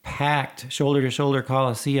 packed shoulder to shoulder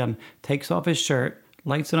Coliseum takes off his shirt,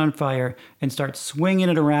 lights it on fire, and starts swinging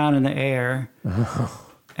it around in the air.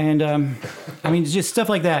 And I mean, just stuff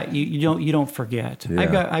like that. You don't forget.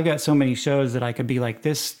 Yeah. I've got so many shows that I could be like,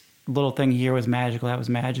 this little thing here was magical. That was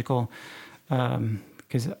magical.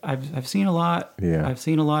 Because I've seen a lot. Yeah. I've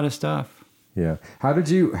seen a lot of stuff. Yeah. How did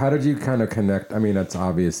you kind of connect? I mean, that's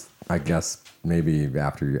obvious, I guess, maybe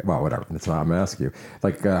after you, well, whatever. That's what I'm going to ask you.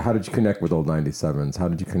 Like, how did you connect with old 97s? How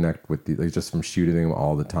did you connect with like, just from shooting them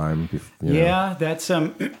all the time? Yeah, that's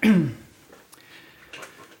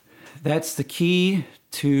that's the key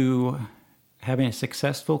to having a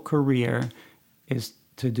successful career, is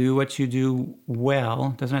to do what you do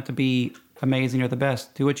well. Doesn't have to be amazing or the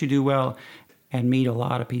best. Do what you do well and meet a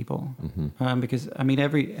lot of people. Because I mean,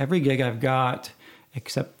 every gig I've got,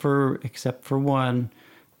 except for one,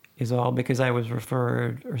 is all because I was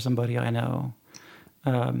referred or somebody I know.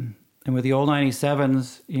 And with the old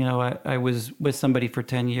 97s, I was with somebody for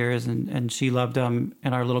 10 years and she loved them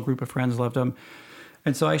and our little group of friends loved them.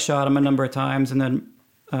 And so I shot them a number of times, and then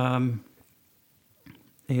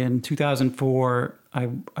in 2004,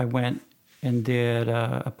 I went and did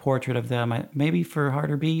a portrait of them, maybe for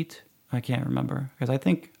Harder Beat. I can't remember because I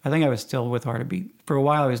think I was still with Harder Beat for a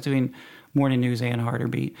while. I was doing Morning News and Harder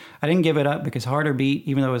Beat. I didn't give it up because Harder Beat,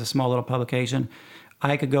 even though it was a small little publication,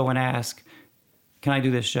 I could go and ask, "Can I do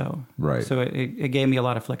this show?" Right. So it gave me a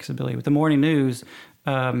lot of flexibility. With the Morning News,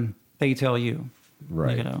 they tell you,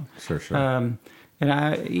 Right. You know, Sure. and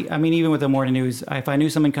I mean, even with the Morning News, if I knew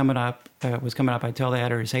something was coming up, I'd tell the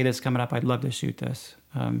editors, "Hey, this is coming up. I'd love to shoot this."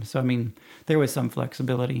 So I mean, there was some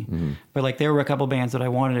flexibility, but like there were a couple bands that I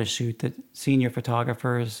wanted to shoot that senior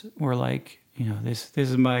photographers were like, you know, this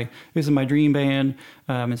is my dream band,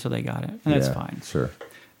 and so they got it, and that's fine. Sure.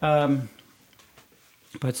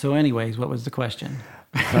 But so, anyways, what was the question?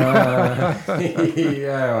 Yeah,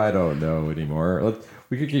 I don't know anymore.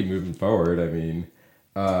 We could keep moving forward. I mean,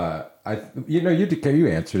 you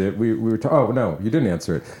answered it. We were. Oh no, you didn't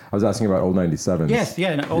answer it. I was asking about old 97s. Yes.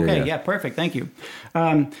 Yeah. No, okay. Yeah. Perfect. Thank you.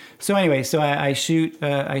 So anyway, I shoot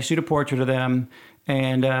a portrait of them,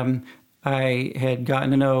 and I had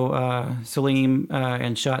gotten to know Salim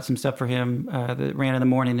and shot some stuff for him that ran in the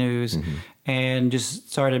Morning News, and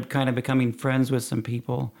just started kind of becoming friends with some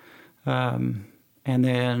people. And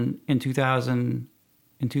then in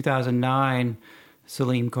 2009,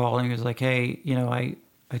 Salim called and he was like, "Hey, you know, I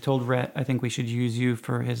told Rhett I think we should use you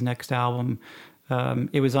for his next album."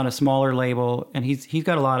 It was on a smaller label, and he's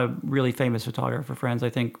got a lot of really famous photographer friends. I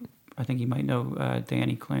think you might know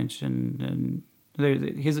Danny Clinch, and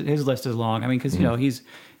his list is long. I mean, because you know he's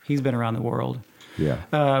been around the world. Yeah.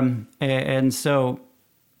 And so,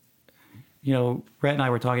 you know, Rhett and I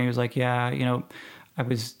were talking. He was like, "Yeah, you know, I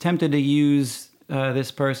was tempted to use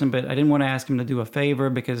this person, but I didn't want to ask him to do a favor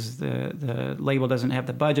because the label doesn't have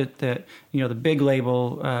the budget that, you know, the big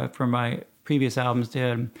label for my previous albums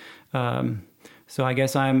did. So I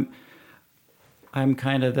guess I'm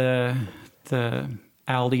kind of the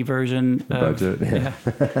Aldi version of budget. Yeah.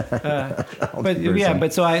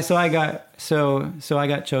 But so I got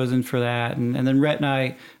chosen for that, and then Rhett and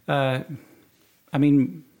I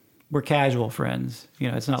mean, we're casual friends.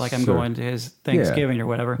 You know, it's not like I'm going to his Thanksgiving or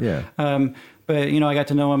whatever. Yeah. But, you know, I got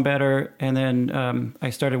to know him better. And then I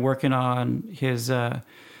started working on his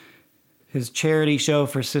charity show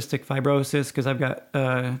for cystic fibrosis because I've got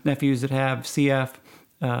nephews that have CF.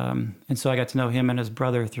 And so I got to know him and his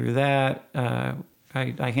brother through that. I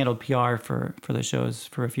handled PR for the shows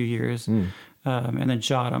for a few years and then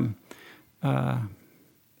shot them.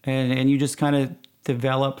 And you just kind of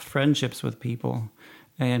develop friendships with people.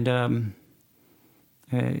 And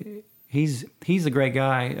he's a great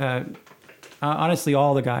guy. Honestly,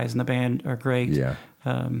 all the guys in the band are great. Yeah.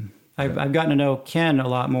 I've gotten to know Ken a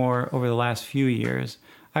lot more over the last few years.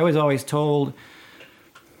 I was always told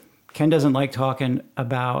Ken doesn't like talking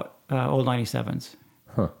about old 97s.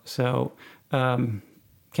 Huh. So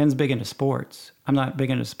Ken's big into sports. I'm not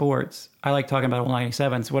big into sports. I like talking about old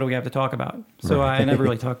 97s. What do we have to talk about? So I never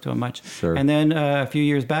really talked to him much. Sure. And then a few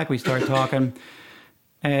years back, we started talking,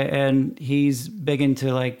 and he's big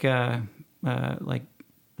into like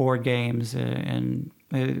board games, and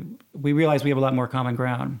we realized we have a lot more common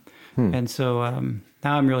ground. And so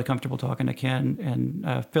now I'm really comfortable talking to Ken,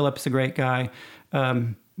 and Philip's a great guy.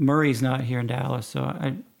 Murray's not here in Dallas, so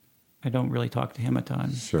I don't really talk to him a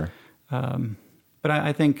ton. Sure. But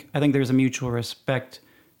I think there's a mutual respect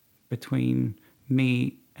between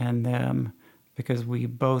me and them because we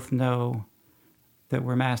both know that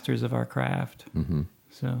we're masters of our craft. Mm-hmm.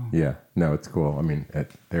 So yeah, no, it's cool. I mean,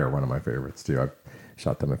 they're one of my favorites too. I've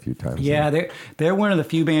shot them a few times. Yeah, they're one of the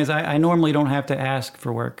few bands I normally don't have to ask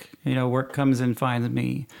for work. You know, work comes and finds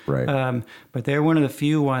me. Right. But they're one of the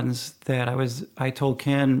few ones that I told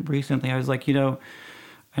Ken recently. I was like, you know,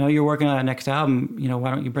 I know you're working on a next album. You know,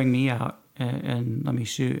 why don't you bring me out and let me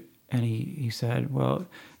shoot? And he said, well,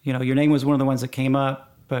 you know, your name was one of the ones that came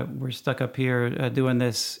up, but we're stuck up here doing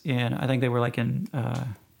this I think they were like in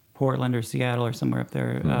Portland or Seattle or somewhere up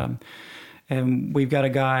there. And we've got a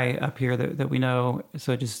guy up here that we know,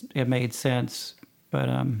 so it made sense. But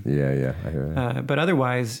yeah, I hear that. but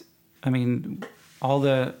otherwise, I mean, all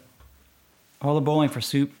the Bowling for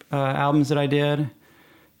Soup albums that I did,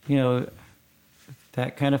 you know,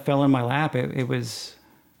 that kind of fell in my lap. It was,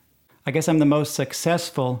 I guess I'm the most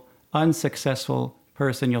unsuccessful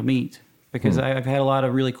person you'll meet because I've had a lot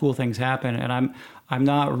of really cool things happen, and I'm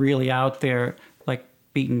not really out there like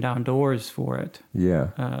beating down doors for it. Yeah.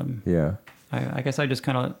 Yeah. I guess I just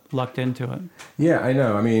kind of lucked into it. Yeah, I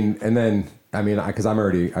know. I mean, and then, because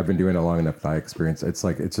I've been doing it long enough that I experience, it's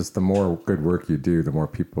just the more good work you do, the more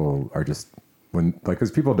people are just when like,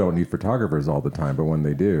 because people don't need photographers all the time, but when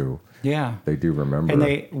they do, Yeah. they do remember. And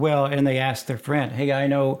they ask their friend, "Hey, I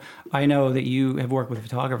know that you have worked with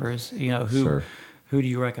photographers. You know, Sure. who do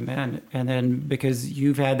you recommend?" And then because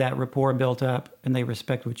you've had that rapport built up and they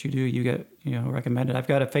respect what you do, you get, you know, recommended. I've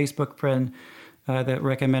got a Facebook friend that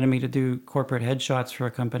recommended me to do corporate headshots for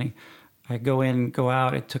a company. I go in, go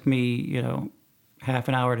out. It took me, you know, half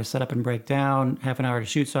an hour to set up and break down, half an hour to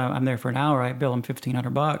shoot. So I'm there for an hour. I bill them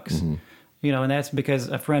 $1,500. You know, and that's because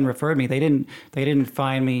a friend referred me. They didn't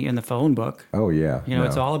find me in the phone book. Oh yeah. You know, no.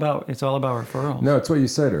 it's all about referrals. No, it's what you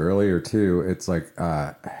said earlier too. It's like,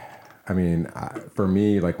 I mean, for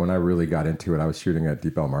me, like when I really got into it, I was shooting at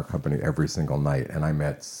Deep Elmar Company every single night, and I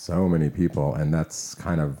met so many people, and that's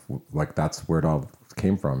kind of like that's where it all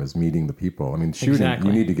came from, is meeting the people. I mean, shooting, Exactly.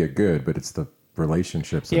 you need to get good, but it's the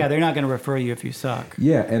relationships. Yeah, they're not going to refer you if you suck.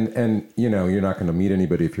 Yeah, and you know, you're not going to meet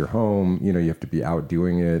anybody if you're home. You know, you have to be out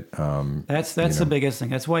doing it. That's the biggest thing.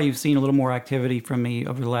 That's why you've seen a little more activity from me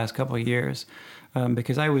over the last couple of years,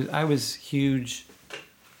 because I was huge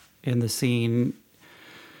in the scene.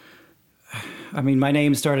 I mean, my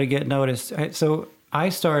name started to get noticed. So I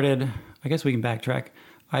started. I guess we can backtrack.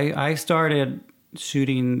 I started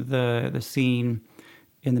shooting the scene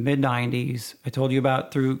in the mid 90s. I told you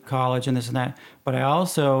about through college and this and that. But I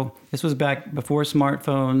also, this was back before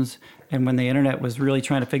smartphones and when the internet was really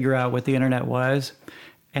trying to figure out what the internet was.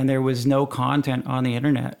 And there was no content on the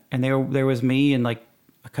internet. And there was me and like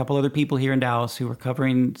a couple other people here in Dallas who were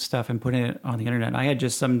covering stuff and putting it on the internet. I had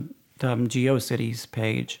just some GeoCities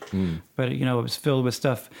page, but you know, it was filled with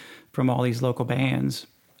stuff from all these local bands.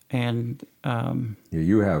 And yeah,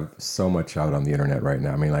 you have so much out on the internet right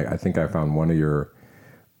now. I mean, like I think I found one of your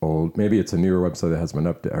old, maybe it's a newer website that has been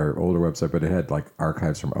or older website, but it had like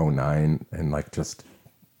archives from 2009 and like just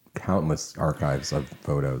countless archives of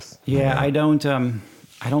photos. Yeah, I don't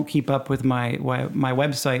keep up with my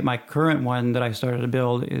website. My current one that I started to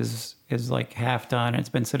build is like half done. It's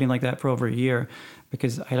been sitting like that for over a year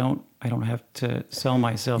because I don't have to sell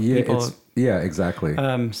myself. Yeah, exactly.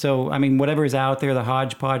 So I mean, whatever is out there, the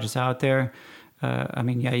hodgepodge is out there. I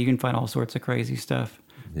mean, yeah, you can find all sorts of crazy stuff.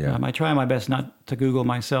 Yeah. I try my best not to Google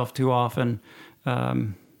myself too often.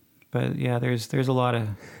 But yeah, there's a lot of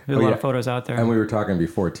of photos out there. And we were talking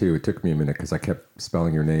before too. It took me a minute because I kept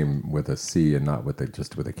spelling your name with a C and not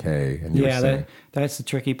just with a K. And you were saying, that's the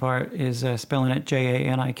tricky part is spelling it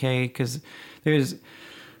Janik because there's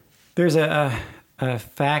a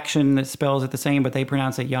faction that spells it the same, but they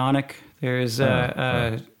pronounce it Janik. There's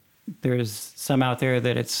some out there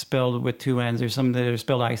that it's spelled with two N's. There's some that are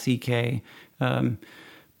spelled ICK.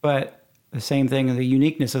 But the same thing, the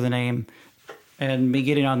uniqueness of the name. And me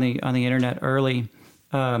getting on the internet early,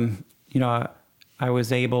 you know, I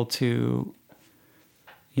was able to,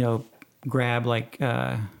 you know, grab like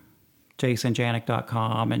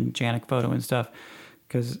jasonjanik.com and Janik Photo and stuff,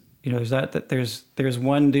 because you know there's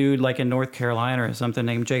one dude like in North Carolina or something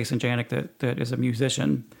named Jason Janik that is a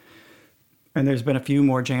musician, and there's been a few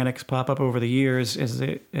more Janiks pop up over the years as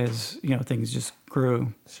you know things just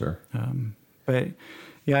grew. Sure. But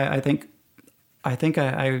yeah, I think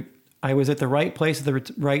I was at the right place at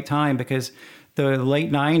the right time because the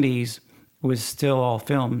late 90s was still all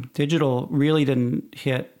film. Digital really didn't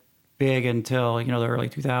hit big until, you know, the early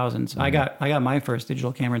 2000s. Mm-hmm. I got my first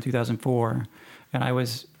digital camera in 2004, and I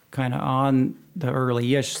was kind of on the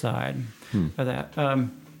early-ish side of that.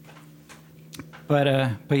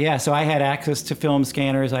 But yeah, so I had access to film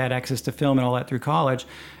scanners. I had access to film and all that through college,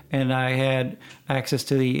 and I had access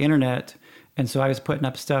to the internet. And so I was putting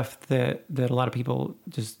up stuff that a lot of people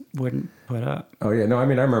just wouldn't put up. Oh yeah, no, I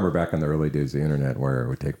mean I remember back in the early days of the internet where it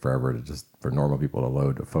would take forever to just for normal people to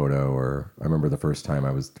load a photo. Or I remember the first time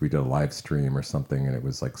we did a live stream or something, and it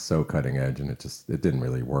was like so cutting edge, and it didn't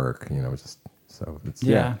really work. You know, it was just so it's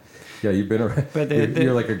yeah. You've been around. But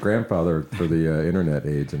you're like a grandfather for the internet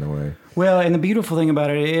age in a way. Well, and the beautiful thing about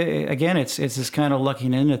it, again, it's this kind of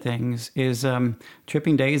lucking into things. Is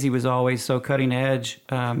Tripping Daisy was always so cutting edge.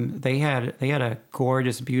 They had a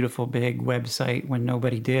gorgeous, beautiful, big website when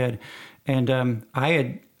nobody did, and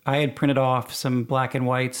I had printed off some black and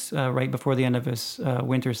whites right before the end of this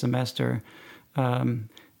winter semester, and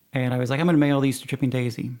I was like, I'm going to mail these to Tripping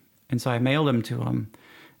Daisy, and so I mailed them to them,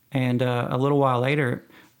 and a little while later,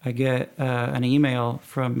 I get an email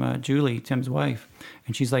from Julie, Tim's wife,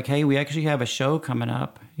 and she's like, hey, we actually have a show coming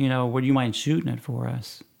up. You know, would you mind shooting it for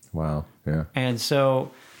us? Wow, yeah. And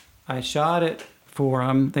so I shot it for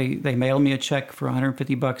them. They mailed me a check for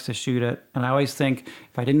 $150 to shoot it. And I always think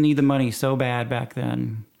if I didn't need the money so bad back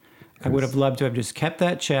then, I would have loved to have just kept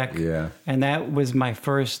that check. Yeah. And that was my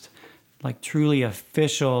first, like, truly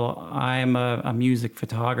official, I'm a music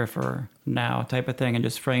photographer. now type of thing and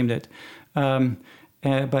just framed it. But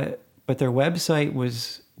their website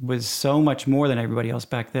was so much more than everybody else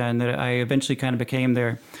back then that I eventually kind of became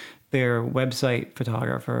their website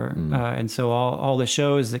photographer. And so all the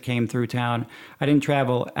shows that came through town, I didn't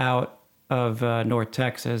travel out of North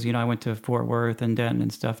Texas. I went to Fort Worth and Denton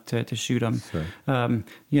and stuff to shoot them. Sure.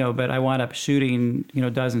 But I wound up shooting,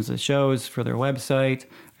 dozens of shows for their website.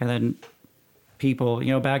 And then people,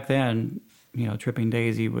 back then, Tripping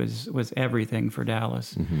Daisy was everything for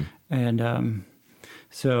Dallas. Mm-hmm. And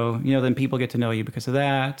so, then people get to know you because of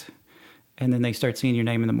that. And then they start seeing your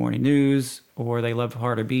name in the morning news, or they love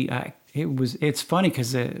Harder Beat. It's funny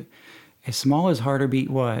because as small as Harder Beat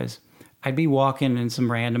was, I'd be walking in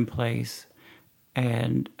some random place,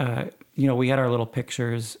 and we had our little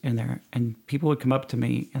pictures in there, and people would come up to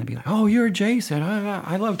me and they'd be like, "Oh, you're Jason.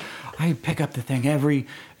 I pick up the thing every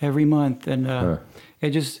month," and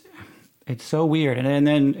it's so weird. And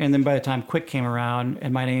then by the time Quick came around,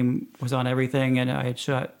 and my name was on everything, and I had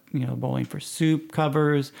shot Bowling for Soup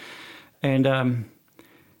covers. And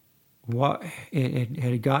it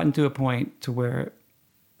had gotten to a point to where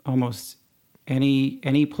almost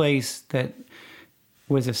any place that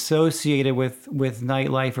was associated with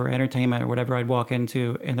nightlife or entertainment or whatever I'd walk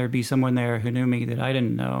into, and there'd be someone there who knew me that I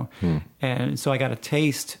didn't know. And so I got a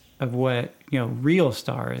taste of what real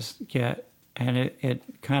stars get, and it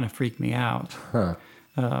kind of freaked me out.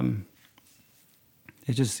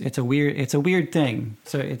 It's a weird thing.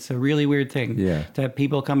 So it's a really weird thing to have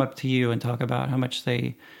people come up to you and talk about how much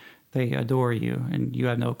they adore you, and you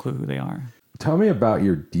have no clue who they are. Tell me about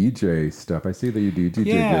your DJ stuff. I see that you do DJ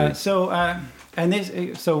gigs. So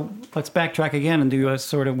let's backtrack again and do a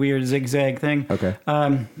sort of weird zigzag thing. Okay.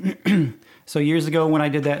 So years ago when I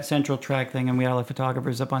did that Central Track thing, and we had all the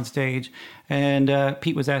photographers up on stage, and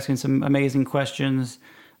Pete was asking some amazing questions.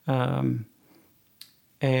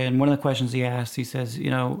 And one of the questions he asked, he says,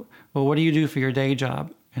 well, what do you do for your day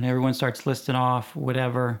job? And everyone starts listing off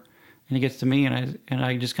whatever. And he gets to me, and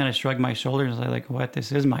I just kind of shrug my shoulders. I like, what?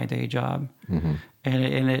 This is my day job. Mm-hmm.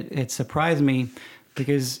 And it surprised me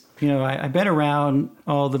because, I've been around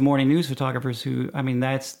all the morning news photographers who,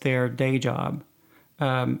 that's their day job.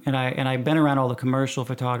 And I've been around all the commercial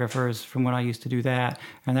photographers from when I used to do that,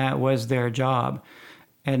 and that was their job.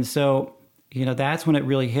 And so, that's when it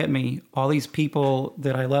really hit me. All these people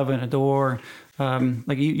that I love and adore,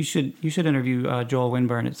 like you should interview Joel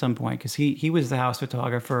Winburn at some point, because he was the house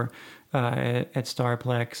photographer at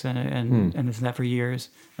Starplex and this and that for years.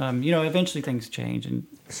 Eventually things change, and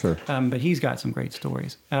sure. But he's got some great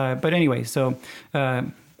stories. But anyway, so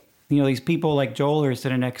these people like Joel are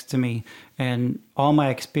sitting next to me, and all my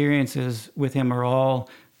experiences with him are all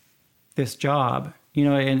this job.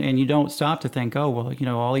 And you don't stop to think, oh, well,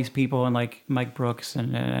 all these people, and like Mike Brooks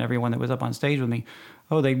and everyone that was up on stage with me,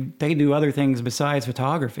 oh, they do other things besides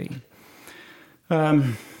photography. But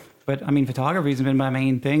photography has been my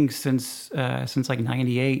main thing since like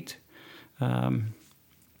 '98. But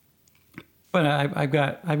I've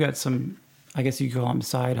got some, I guess you could call them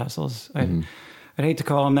side hustles. I'd hate to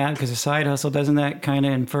call them that, because a side hustle, doesn't that kind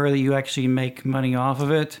of infer that you actually make money off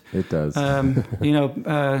of it? It does.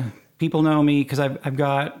 People know me because I've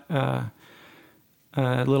got a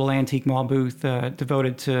little antique mall booth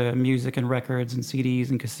devoted to music and records and CDs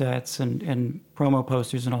and cassettes and promo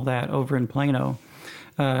posters and all that over in Plano.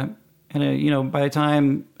 By the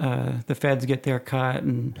time the feds get their cut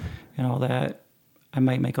and all that, I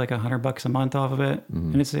might make like $100 a month off of it.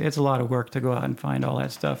 Mm-hmm. And it's a lot of work to go out and find all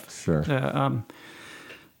that stuff. Sure. And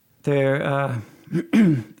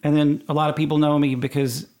then a lot of people know me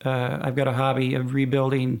because I've got a hobby of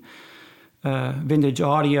rebuilding vintage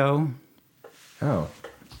audio. Oh.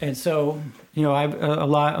 And so, I've a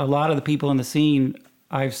lot of the people in the scene,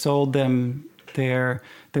 I've sold them their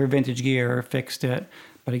vintage gear or fixed it.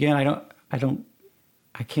 But again, I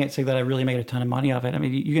can't say that I really made a ton of money off it.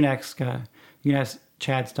 You can ask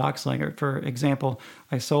Chad Stockslinger, for example.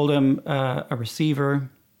 I sold him a receiver,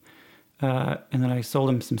 and then I sold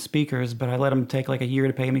him some speakers, but I let him take like a year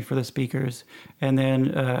to pay me for the speakers. And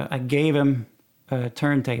then I gave him a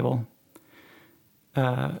turntable.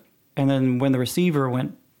 And then when the receiver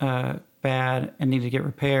went bad and needed to get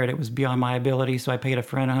repaired, it was beyond my ability, so I paid a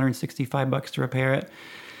friend $165 to repair it.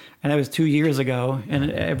 And that was 2 years ago.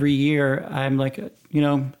 And every year I'm like,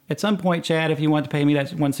 at some point, Chad, if you want to pay me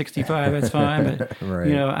that $165, that's fine. But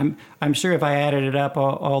right. I'm sure if I added it up,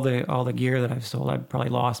 all the gear that I've sold, I've probably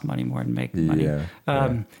lost money more than make money. Yeah.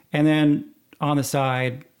 And then on the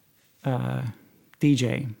side,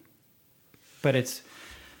 DJ. But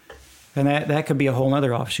And that could be a whole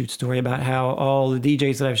nother offshoot story about how all the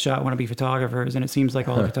DJs that I've shot want to be photographers, and it seems like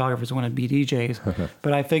all the photographers want to be DJs.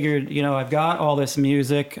 But I figured, I've got all this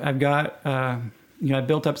music. I've got, I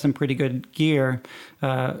built up some pretty good gear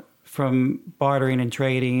from bartering and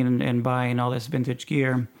trading and buying all this vintage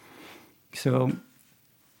gear. So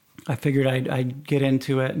I figured I'd get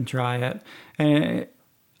into it and try it. And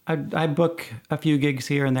I book a few gigs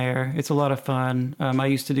here and there. It's a lot of fun. I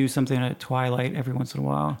used to do something at Twilight every once in a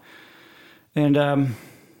while. And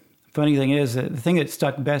funny thing is, the thing that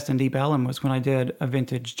stuck best in Deep Ellum was when I did a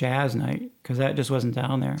vintage jazz night, because that just wasn't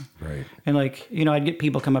down there. Right. And I'd get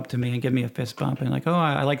people come up to me and give me a fist bump and like, oh,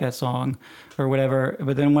 I like that song or whatever.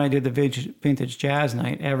 But then when I did the vintage jazz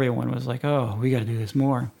night, everyone was like, oh, we got to do this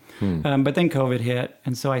more. But then COVID hit,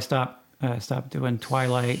 and so I stopped doing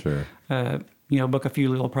Twilight. Sure. Book a few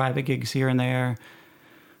little private gigs here and there.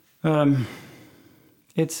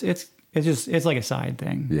 It's like a side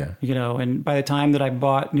thing. Yeah. And by the time that I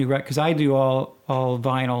bought new because I do all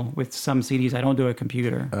vinyl with some CDs, I don't do a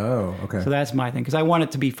computer. Oh, okay. So that's my thing, because I want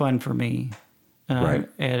it to be fun for me. Right.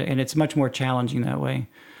 And it's much more challenging that way.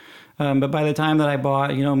 But by the time that I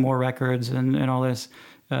bought, more records and all this,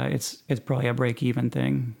 it's probably a break-even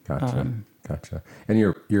thing. Gotcha. And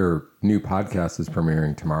your new podcast is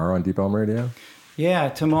premiering tomorrow on Deep Elm Radio? Yeah,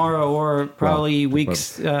 tomorrow or probably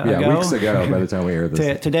weeks ago. Weeks ago by the time we hear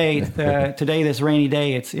this. Today, this rainy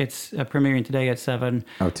day, it's premiering today at 7.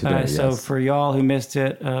 Oh, today, So yes. for y'all who missed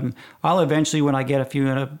it, I'll eventually, when I get a few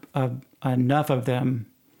enough of them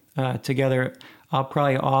together, I'll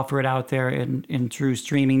probably offer it out there in true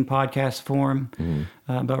streaming podcast form.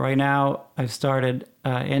 Mm-hmm. But right now, I've started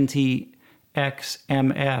NTXMF,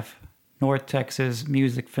 North Texas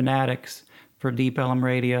Music Fanatics, for Deep Ellum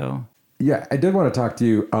Radio. Yeah, I did want to talk to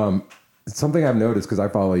you. Something I've noticed, because I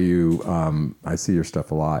follow you, I see your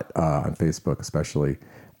stuff a lot on Facebook especially.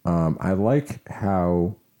 I like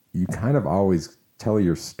how you kind of always tell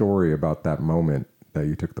your story about that moment that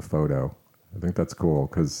you took the photo. I think that's cool,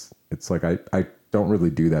 because it's like I don't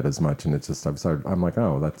really do that as much, and it's just I'm like,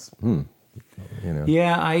 oh, that's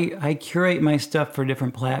Yeah, I curate my stuff for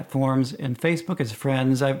different platforms, and Facebook is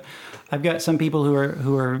friends. I've got some people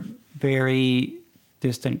who are very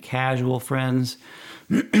distant, casual friends,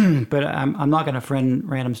 but I'm not going to friend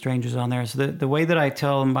random strangers on there. So the way that I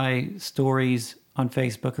tell my stories on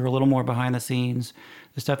Facebook are a little more behind the scenes.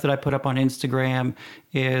 The stuff that I put up on Instagram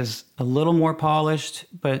is a little more polished,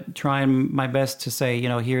 but trying my best to say,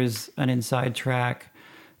 here's an inside track.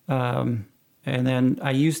 And then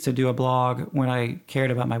I used to do a blog when I cared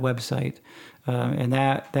about my website, and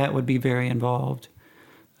that would be very involved.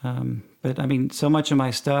 But I mean, so much of my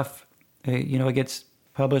stuff, it gets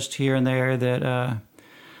published here and there that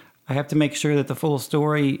I have to make sure that the full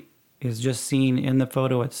story is just seen in the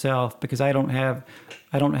photo itself, because I don't have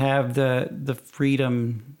the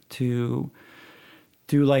freedom to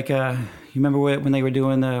do like you remember when they were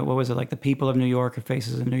doing the People of New York or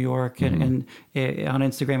Faces of New York, and on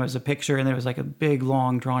Instagram it was a picture and there was like a big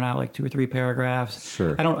long drawn out like 2 or 3 paragraphs.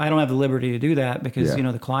 Sure. I don't have the liberty to do that, because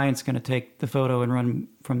the client's going to take the photo and run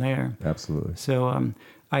from there. Absolutely. So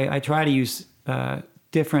I try to use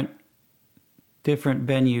different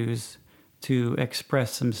venues to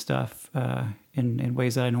express some stuff in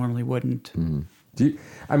ways that I normally wouldn't. Mm-hmm.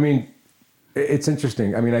 It's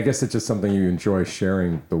interesting. I guess it's just something you enjoy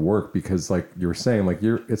sharing the work, because like you were saying, like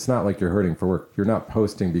it's not like you're hurting for work. You're not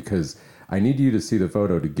posting because I need you to see the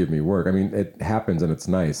photo to give me work. It happens and it's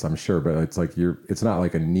nice, I'm sure, but it's like it's not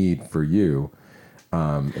like a need for you.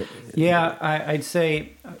 I'd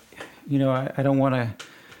say, I don't want to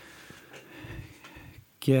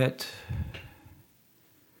get...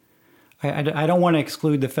 I don't want to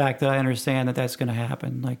exclude the fact that I understand that that's going to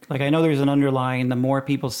happen. Like I know there's an underlying, the more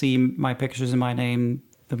people see my pictures and my name,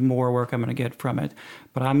 the more work I'm going to get from it.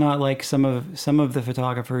 But I'm not like some of the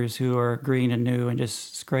photographers who are green and new and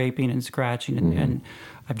just scraping and scratching, and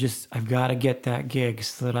I've got to get that gig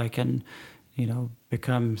so that I can,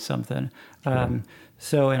 become something.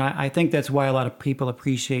 So, and I think that's why a lot of people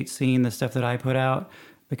appreciate seeing the stuff that I put out,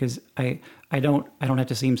 because I don't have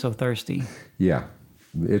to seem so thirsty. Yeah.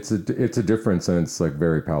 It's a difference, and it's like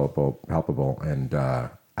very palpable, and I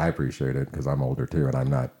appreciate it, because I'm older too, and I'm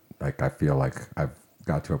not like, I feel like I've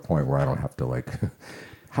got to a point where I don't have to like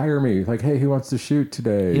hire me, like, hey, who wants to shoot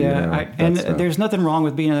today? There's nothing wrong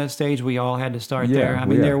with being at that stage. We all had to start there.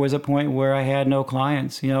 There was a point where I had no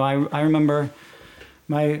clients. I remember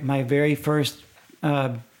my very first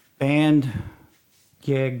band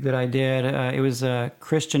gig that I did. It was a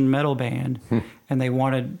Christian metal band, and they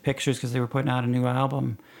wanted pictures because they were putting out a new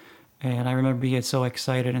album. And I remember being so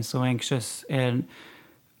excited and so anxious. And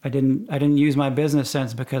I didn't use my business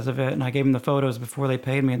sense because of it, and I gave them the photos before they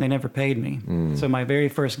paid me, and they never paid me. So my very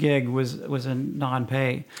first gig was a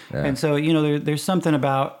non-pay, and so there's something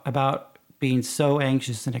about being so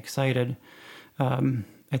anxious and excited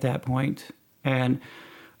at that point, and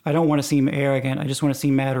I don't want to seem arrogant. I just want to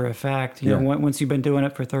seem matter of fact. You know, once you've been doing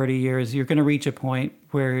it for 30 years, you're going to reach a point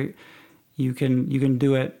where you can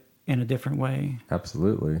do it in a different way.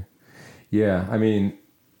 Absolutely. Yeah. I mean,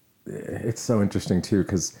 it's so interesting too,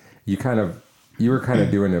 because you were kind of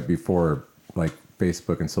doing it before like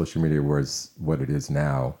Facebook and social media was what it is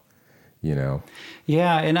now, you know?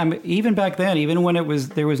 Yeah. And even back then, even when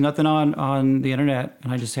there was nothing on the internet,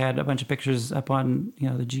 and I just had a bunch of pictures up on,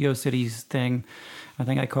 the GeoCities thing. I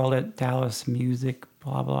think I called it Dallas Music,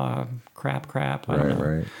 blah, blah, crap. I don't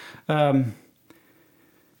know. Right.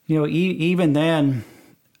 Even then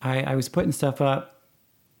I was putting stuff up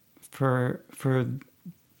for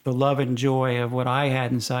the love and joy of what I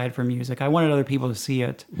had inside for music. I wanted other people to see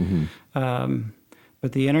it.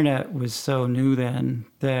 But the internet was so new then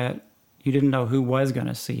that you didn't know who was going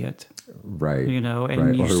to see it. Right.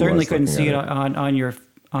 And you certainly couldn't see it on your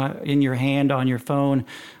in your hand on your phone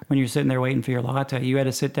when you're sitting there waiting for your latte. You had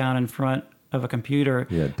to sit down in front of a computer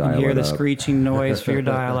and hear the screeching noise for your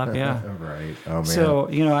dial up. Yeah. Right. Oh man. So,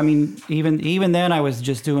 even then I was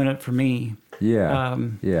just doing it for me.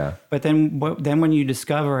 Yeah. But then when you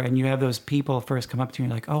discover and you have those people first come up to you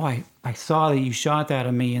like, oh, I saw that you shot that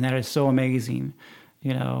of me, and that is so amazing,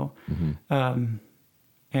 and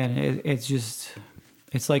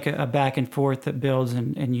it's like a back and forth that builds,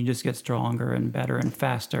 and you just get stronger and better and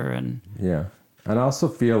faster. And yeah. And I also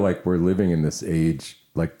feel like we're living in this age,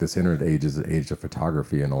 like this internet age is the age of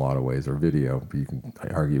photography in a lot of ways, or video. You can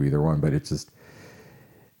argue either one, but it's just,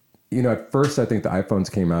 at first I think the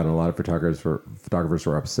iPhones came out and a lot of photographers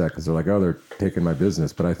were upset because they're like, oh, they're taking my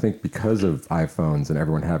business. But I think because of iPhones and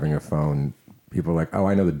everyone having a phone, people are like, oh,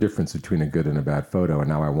 I know the difference between a good and a bad photo, and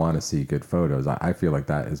now I want to see good photos. I feel like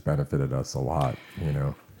that has benefited us a lot,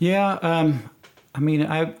 Yeah.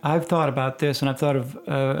 I've thought about this, and I've thought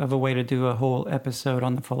of a way to do a whole episode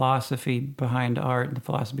on the philosophy behind art and the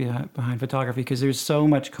philosophy behind photography, because there's so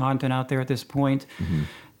much content out there at this point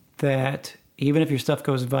that even if your stuff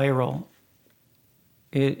goes viral,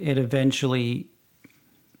 it eventually,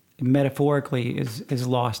 metaphorically, is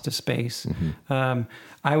lost to space.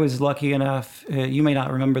 I was lucky enough, you may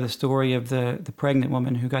not remember the story of the pregnant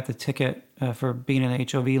woman who got the ticket for being in the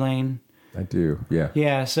HOV lane. I do, yeah.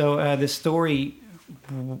 Yeah, so the story,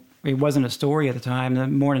 it wasn't a story at the time. The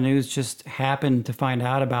morning news just happened to find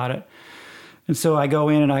out about it. And so I go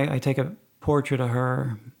in and I take a portrait of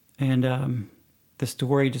her, and the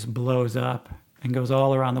story just blows up and goes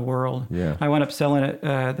all around the world. Yeah. I went up selling it,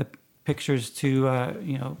 the pictures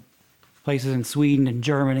to places in Sweden and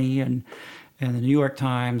Germany and the New York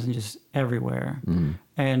Times and just everywhere.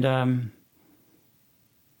 And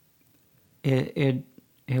it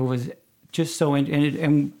was just so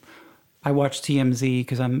and I watch TMZ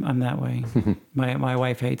because I'm that way. My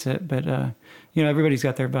wife hates it, but everybody's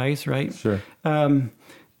got their vice, right? Sure. And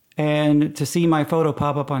to see my photo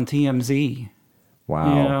pop up on TMZ,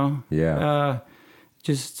 wow, yeah,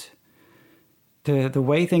 just the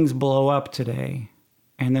way things blow up today,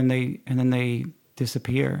 and then they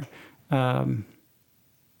disappear.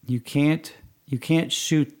 You can't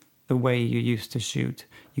shoot the way you used to shoot.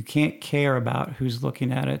 You can't care about who's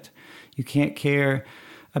looking at it. You can't care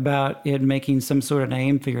about it making some sort of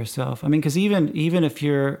name for yourself. I mean, because even if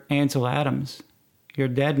you're Ansel Adams, you're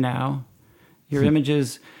dead now. Your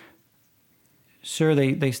images, sure,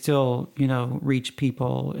 they still reach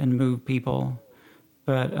people and move people,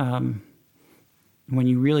 but when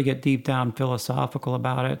you really get deep down philosophical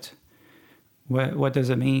about it, what does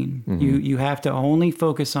it mean? You have to only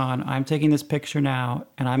focus on, I'm taking this picture now,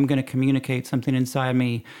 and I'm going to communicate something inside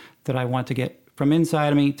me that I want to get from inside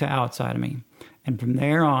of me to outside of me. And from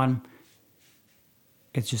there on,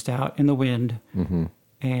 it's just out in the wind,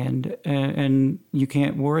 and you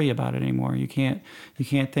can't worry about it anymore. You can't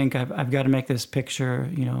think I've got to make this picture,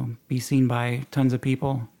 be seen by tons of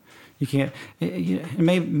people. You can't.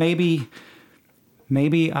 Maybe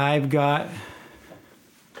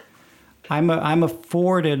I'm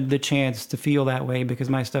afforded the chance to feel that way because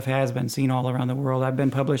my stuff has been seen all around the world. I've been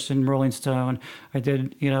published in Rolling Stone. I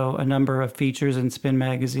did, a number of features in Spin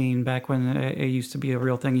magazine back when it used to be a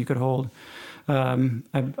real thing you could hold.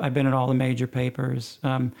 I've been in all the major papers.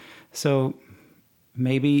 So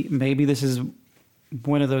maybe this is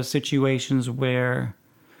one of those situations where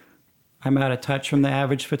I'm out of touch from the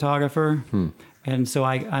average photographer, and so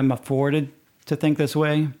I'm afforded to think this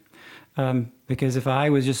way. Because if I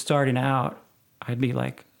was just starting out, I'd be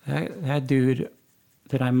like, that dude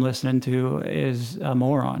that I'm listening to is a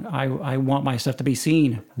moron. I want my stuff to be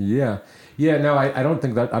seen. Yeah. Yeah, no, I don't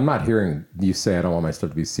think that, I'm not hearing you say I don't want my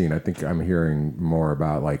stuff to be seen. I think I'm hearing more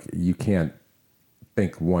about like, you can't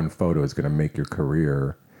think one photo is going to make your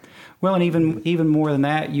career. Well, and even more than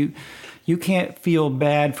that, you can't feel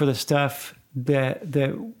bad for the stuff that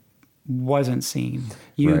wasn't seen.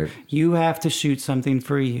 You have to shoot something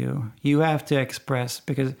for you. You have to express,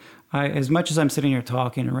 because as much as I'm sitting here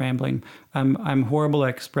talking and rambling, I'm horrible at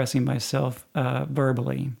expressing myself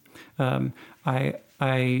verbally.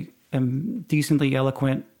 I am decently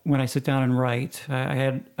eloquent when I sit down and write. I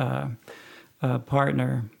had a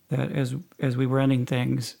partner that as we were ending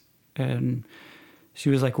things, and she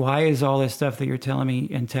was like, "Why is all this stuff that you're telling me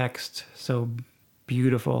in text so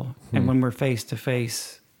beautiful? And when we're face to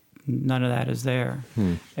face, none of that is there."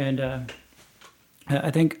 And I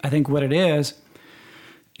think what it is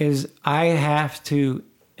I have to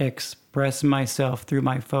express myself through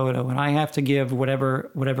my photo, and I have to give whatever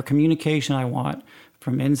communication I want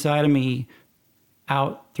from inside of me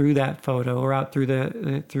out through that photo, or out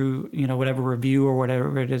through through whatever review or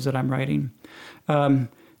whatever it is that I'm writing.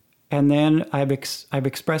 And then I've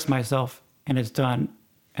expressed myself, and it's done,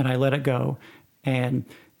 and I let it go, and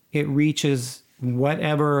it reaches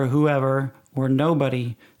whatever or whoever or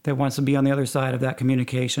nobody that wants to be on the other side of that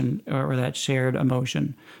communication or that shared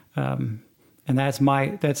emotion. And that's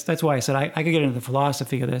why I said I could get into the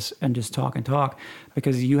philosophy of this and just talk and talk,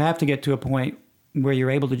 because you have to get to a point where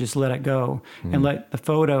you're able to just let it go and let the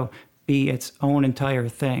photo be its own entire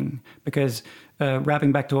thing. Because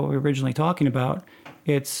wrapping back to what we were originally talking about,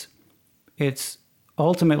 it's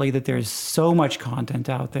ultimately that there's so much content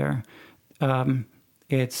out there.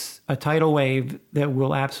 It's a tidal wave that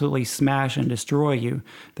will absolutely smash and destroy you,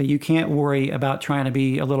 that you can't worry about trying to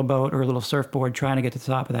be a little boat or a little surfboard trying to get to the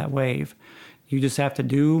top of that wave. You just have to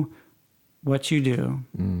do what you do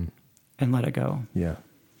and let it go. Yeah.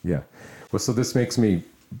 Yeah. Well, so this gives me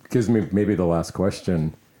maybe the last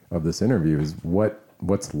question of this interview is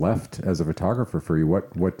what's left as a photographer for you?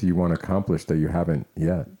 What do you want to accomplish that you haven't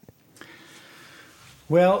yet?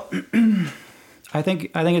 Well, I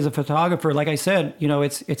think as a photographer, like I said,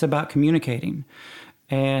 it's about communicating,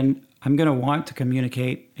 and I'm going to want to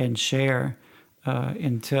communicate and share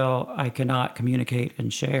until I cannot communicate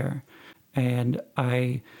and share. And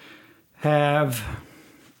I have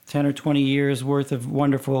 10 or 20 years worth of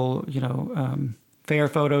wonderful, fair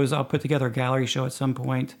photos. I'll put together a gallery show at some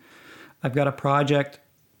point. I've got a project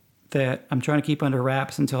that I'm trying to keep under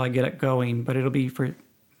wraps until I get it going, but it'll be for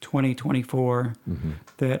 2024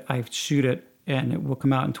 that I shoot it, and it will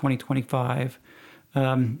come out in 2025.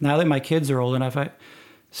 Now that my kids are old enough,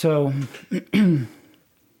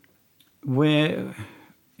 when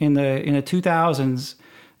in the 2000s,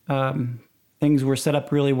 things were set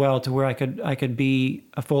up really well to where I could be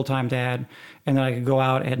a full-time dad, and then I could go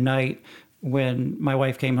out at night when my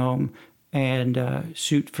wife came home and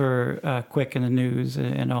shoot for Quick and the news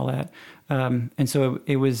and all that. And so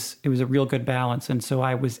it was a real good balance. And so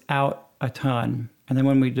I was out a ton. And then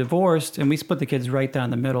when we divorced, and we split the kids right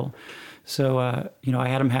down the middle. So, I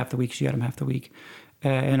had them half the week, she had them half the week.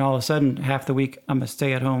 And all of a sudden, half the week, I'm a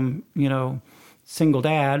stay-at-home, single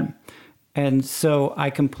dad. And so I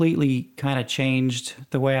completely kind of changed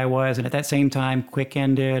the way I was. And at that same time, Quick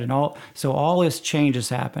ended, and all this change is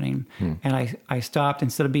happening. And I stopped,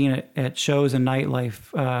 instead of being at shows and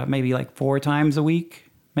nightlife, maybe like 4 times a week,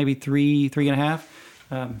 maybe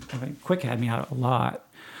 3.5. Quick had me out a lot.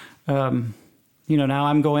 Now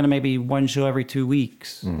I'm going to maybe one show every 2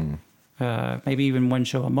 weeks, maybe even one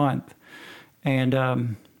show a month.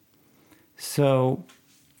 And so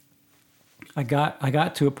I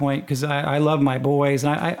got to a point, because I love my boys,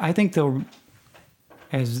 and I think they'll,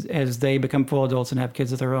 as they become full adults and have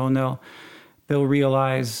kids of their own, they'll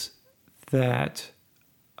realize that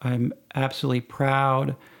I'm absolutely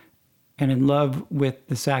proud and in love with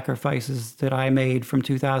the sacrifices that I made from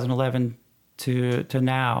 2011 to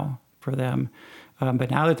now for them.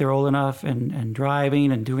 But now that they're old enough and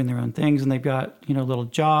driving and doing their own things, and they've got little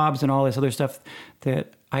jobs and all this other stuff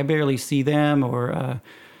that I barely see them, or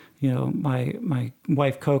my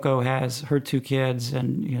wife Coco has her 2 kids,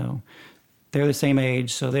 and they're the same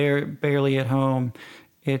age, so they're barely at home.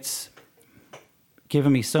 It's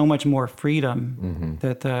given me so much more freedom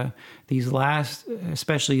that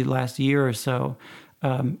especially last year or so,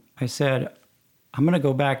 I said, I'm going to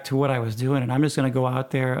go back to what I was doing, and I'm just going to go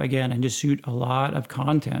out there again and just shoot a lot of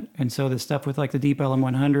content. And so the stuff with like the Deep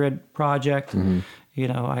LM100 project,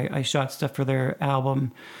 I shot stuff for their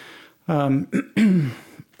album. I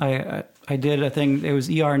did a thing, it was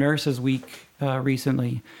ER Nurses Week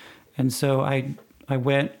recently. And so I I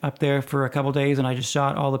went up there for a couple days and I just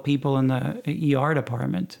shot all the people in the ER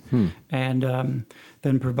department, and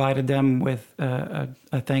then provided them with a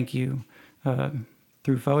thank you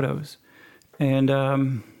through photos. And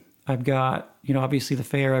I've got, obviously the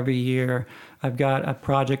fair every year. I've got a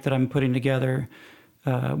project that I'm putting together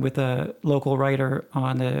with a local writer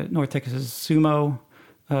on the North Texas sumo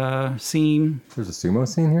scene. There's a sumo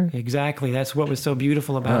scene here? Exactly. That's what was so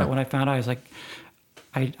beautiful about it. When I found out, I was like,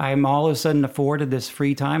 I'm all of a sudden afforded this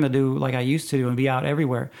free time to do like I used to do and be out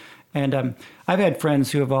everywhere. And I've had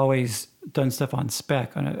friends who have always done stuff on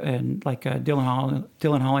spec, and like Dylan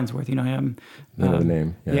Hollingsworth, you know him? Know the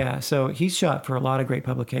name. Yeah. So he's shot for a lot of great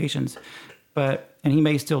publications, and he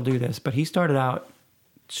may still do this, but he started out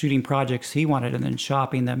shooting projects he wanted and then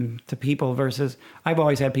shopping them to people versus I've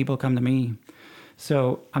always had people come to me.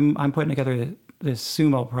 So I'm putting together this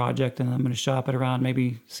sumo project, and I'm going to shop it around,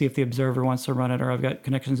 maybe see if the Observer wants to run it, or I've got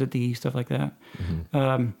connections at the stuff like that.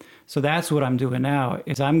 So that's what I'm doing now,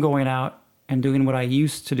 is I'm going out and doing what I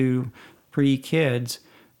used to do pre-kids,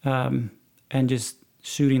 and just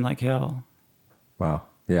shooting like hell. Wow.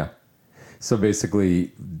 Yeah. So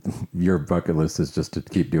basically, your bucket list is just to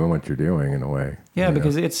keep doing what you're doing in a way. Yeah,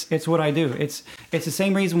 because it's what I do. It's the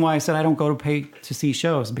same reason why I said I don't go to pay to see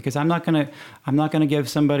shows, because I'm not gonna give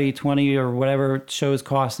somebody 20 or whatever shows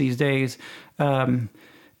cost these days, and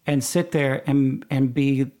sit there and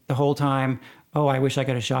be the whole time, oh, I wish I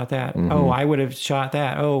could have shot that. Oh, I would have shot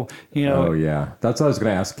that. Oh, Oh yeah, that's what I was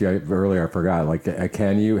going to ask you earlier. I forgot. Like,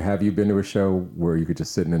 have you been to a show where you could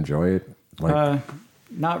just sit and enjoy it? Like,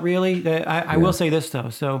 not really. I will say this though.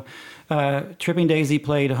 So, Tripping Daisy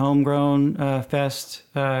played Homegrown Fest.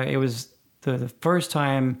 It was the first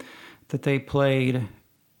time that they played.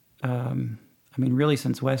 Really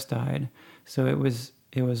since Wes died. So it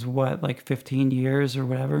was what, like 15 years or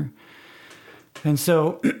whatever. And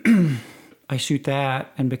so I shoot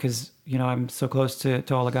that, and because I'm so close to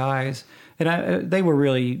all the guys, and they were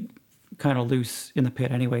really kind of loose in the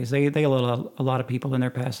pit anyways. They let a lot of people in there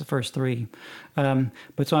past the first three.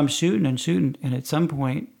 But so I'm shooting, and at some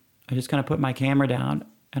point I just kind of put my camera down,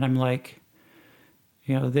 and I'm like,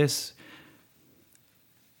 this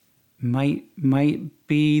might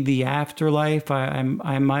be the afterlife.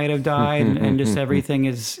 I might have died, and just everything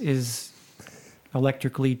is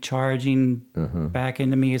electrically charging back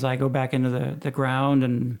into me as I go back into the ground.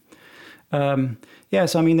 And so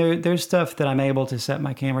there's stuff that I'm able to set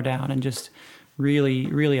my camera down and just really,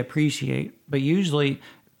 really appreciate. But usually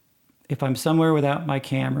if I'm somewhere without my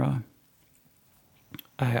camera,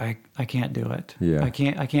 I can't do it. Yeah. I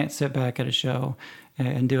can't sit back at a show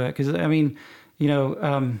and do it. 'Cause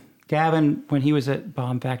Gavin, when he was at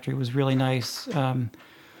Bomb Factory, was really nice.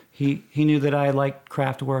 He knew that I liked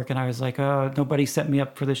craft work, and I was like, oh, nobody set me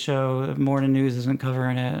up for the show. Morning News isn't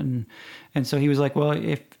covering it. And so he was like, well,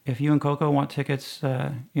 if you and Coco want tickets,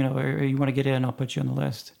 or you want to get in, I'll put you on the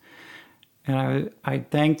list. And I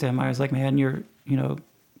thanked him. I was like, man, you're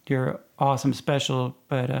awesome, special,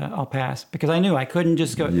 but I'll pass. Because I knew I couldn't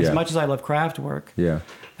just go, as much as I love craft work,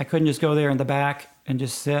 I couldn't just go there in the back and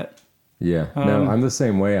just sit. Yeah, no, I'm the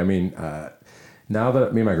same way. Now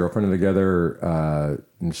that me and my girlfriend are together,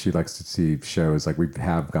 and she likes to see shows, like we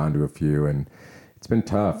have gone to a few, and it's been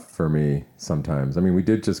tough for me sometimes. We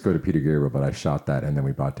did just go to Peter Gabriel, but I shot that, and then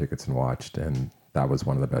we bought tickets and watched, and that was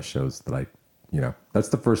one of the best shows that that's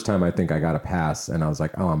the first time I think I got a pass, and I was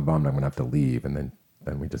like, oh, I'm bummed I'm going to have to leave, and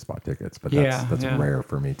then we just bought tickets. But that's rare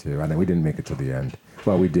for me too. And then we didn't make it to the end.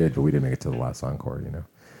 Well, we did, but we didn't make it to the last encore,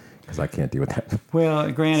 because I can't deal with that. Well,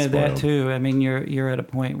 granted, that too. You're at a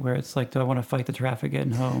point where it's like, do I want to fight the traffic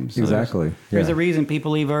getting home? So exactly. There's a reason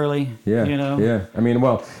people leave early. Yeah. Yeah.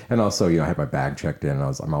 And also, I had my bag checked in,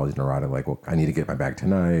 and I'm always neurotic. Like, well, I need to get my bag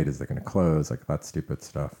tonight. Is it going to close? Like that stupid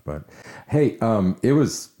stuff. But hey, it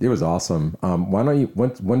was awesome. Why don't you?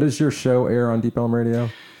 When does your show air on Deep Elm Radio?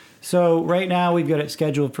 So right now we've got it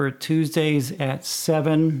scheduled for Tuesdays at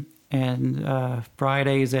 7. And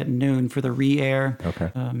Fridays at noon for the re-air. Okay.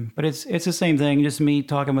 But it's the same thing, just me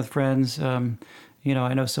talking with friends. I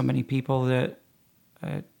know so many people that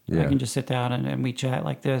I can just sit down and we chat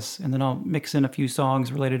like this, and then I'll mix in a few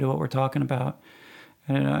songs related to what we're talking about.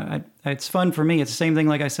 And it's fun for me. It's the same thing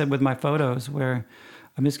like I said with my photos, where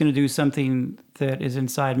I'm just going to do something that is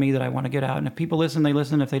inside me that I want to get out. And if people listen, they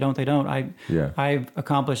listen. If they don't, they don't. I've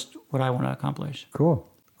accomplished what I want to accomplish. Cool.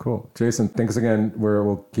 Jason, thanks again.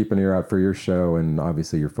 We'll keep an ear out for your show, and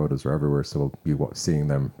obviously your photos are everywhere, so we'll be seeing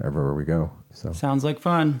them everywhere we go. So sounds like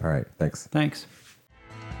fun. All right, thanks.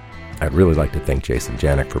 I'd really like to thank Jason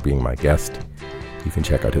Janik for being my guest. You can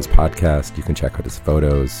check out his podcast. You can check out his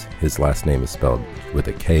photos. His last name is spelled with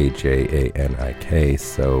a K, Janik,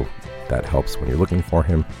 so That helps when you're looking for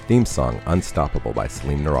him. Theme song, Unstoppable by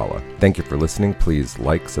Salim Nuralla. Thank you for listening. Please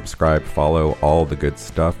like, subscribe, follow, all the good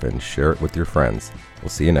stuff, and share it with your friends. We'll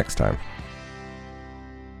see you next time.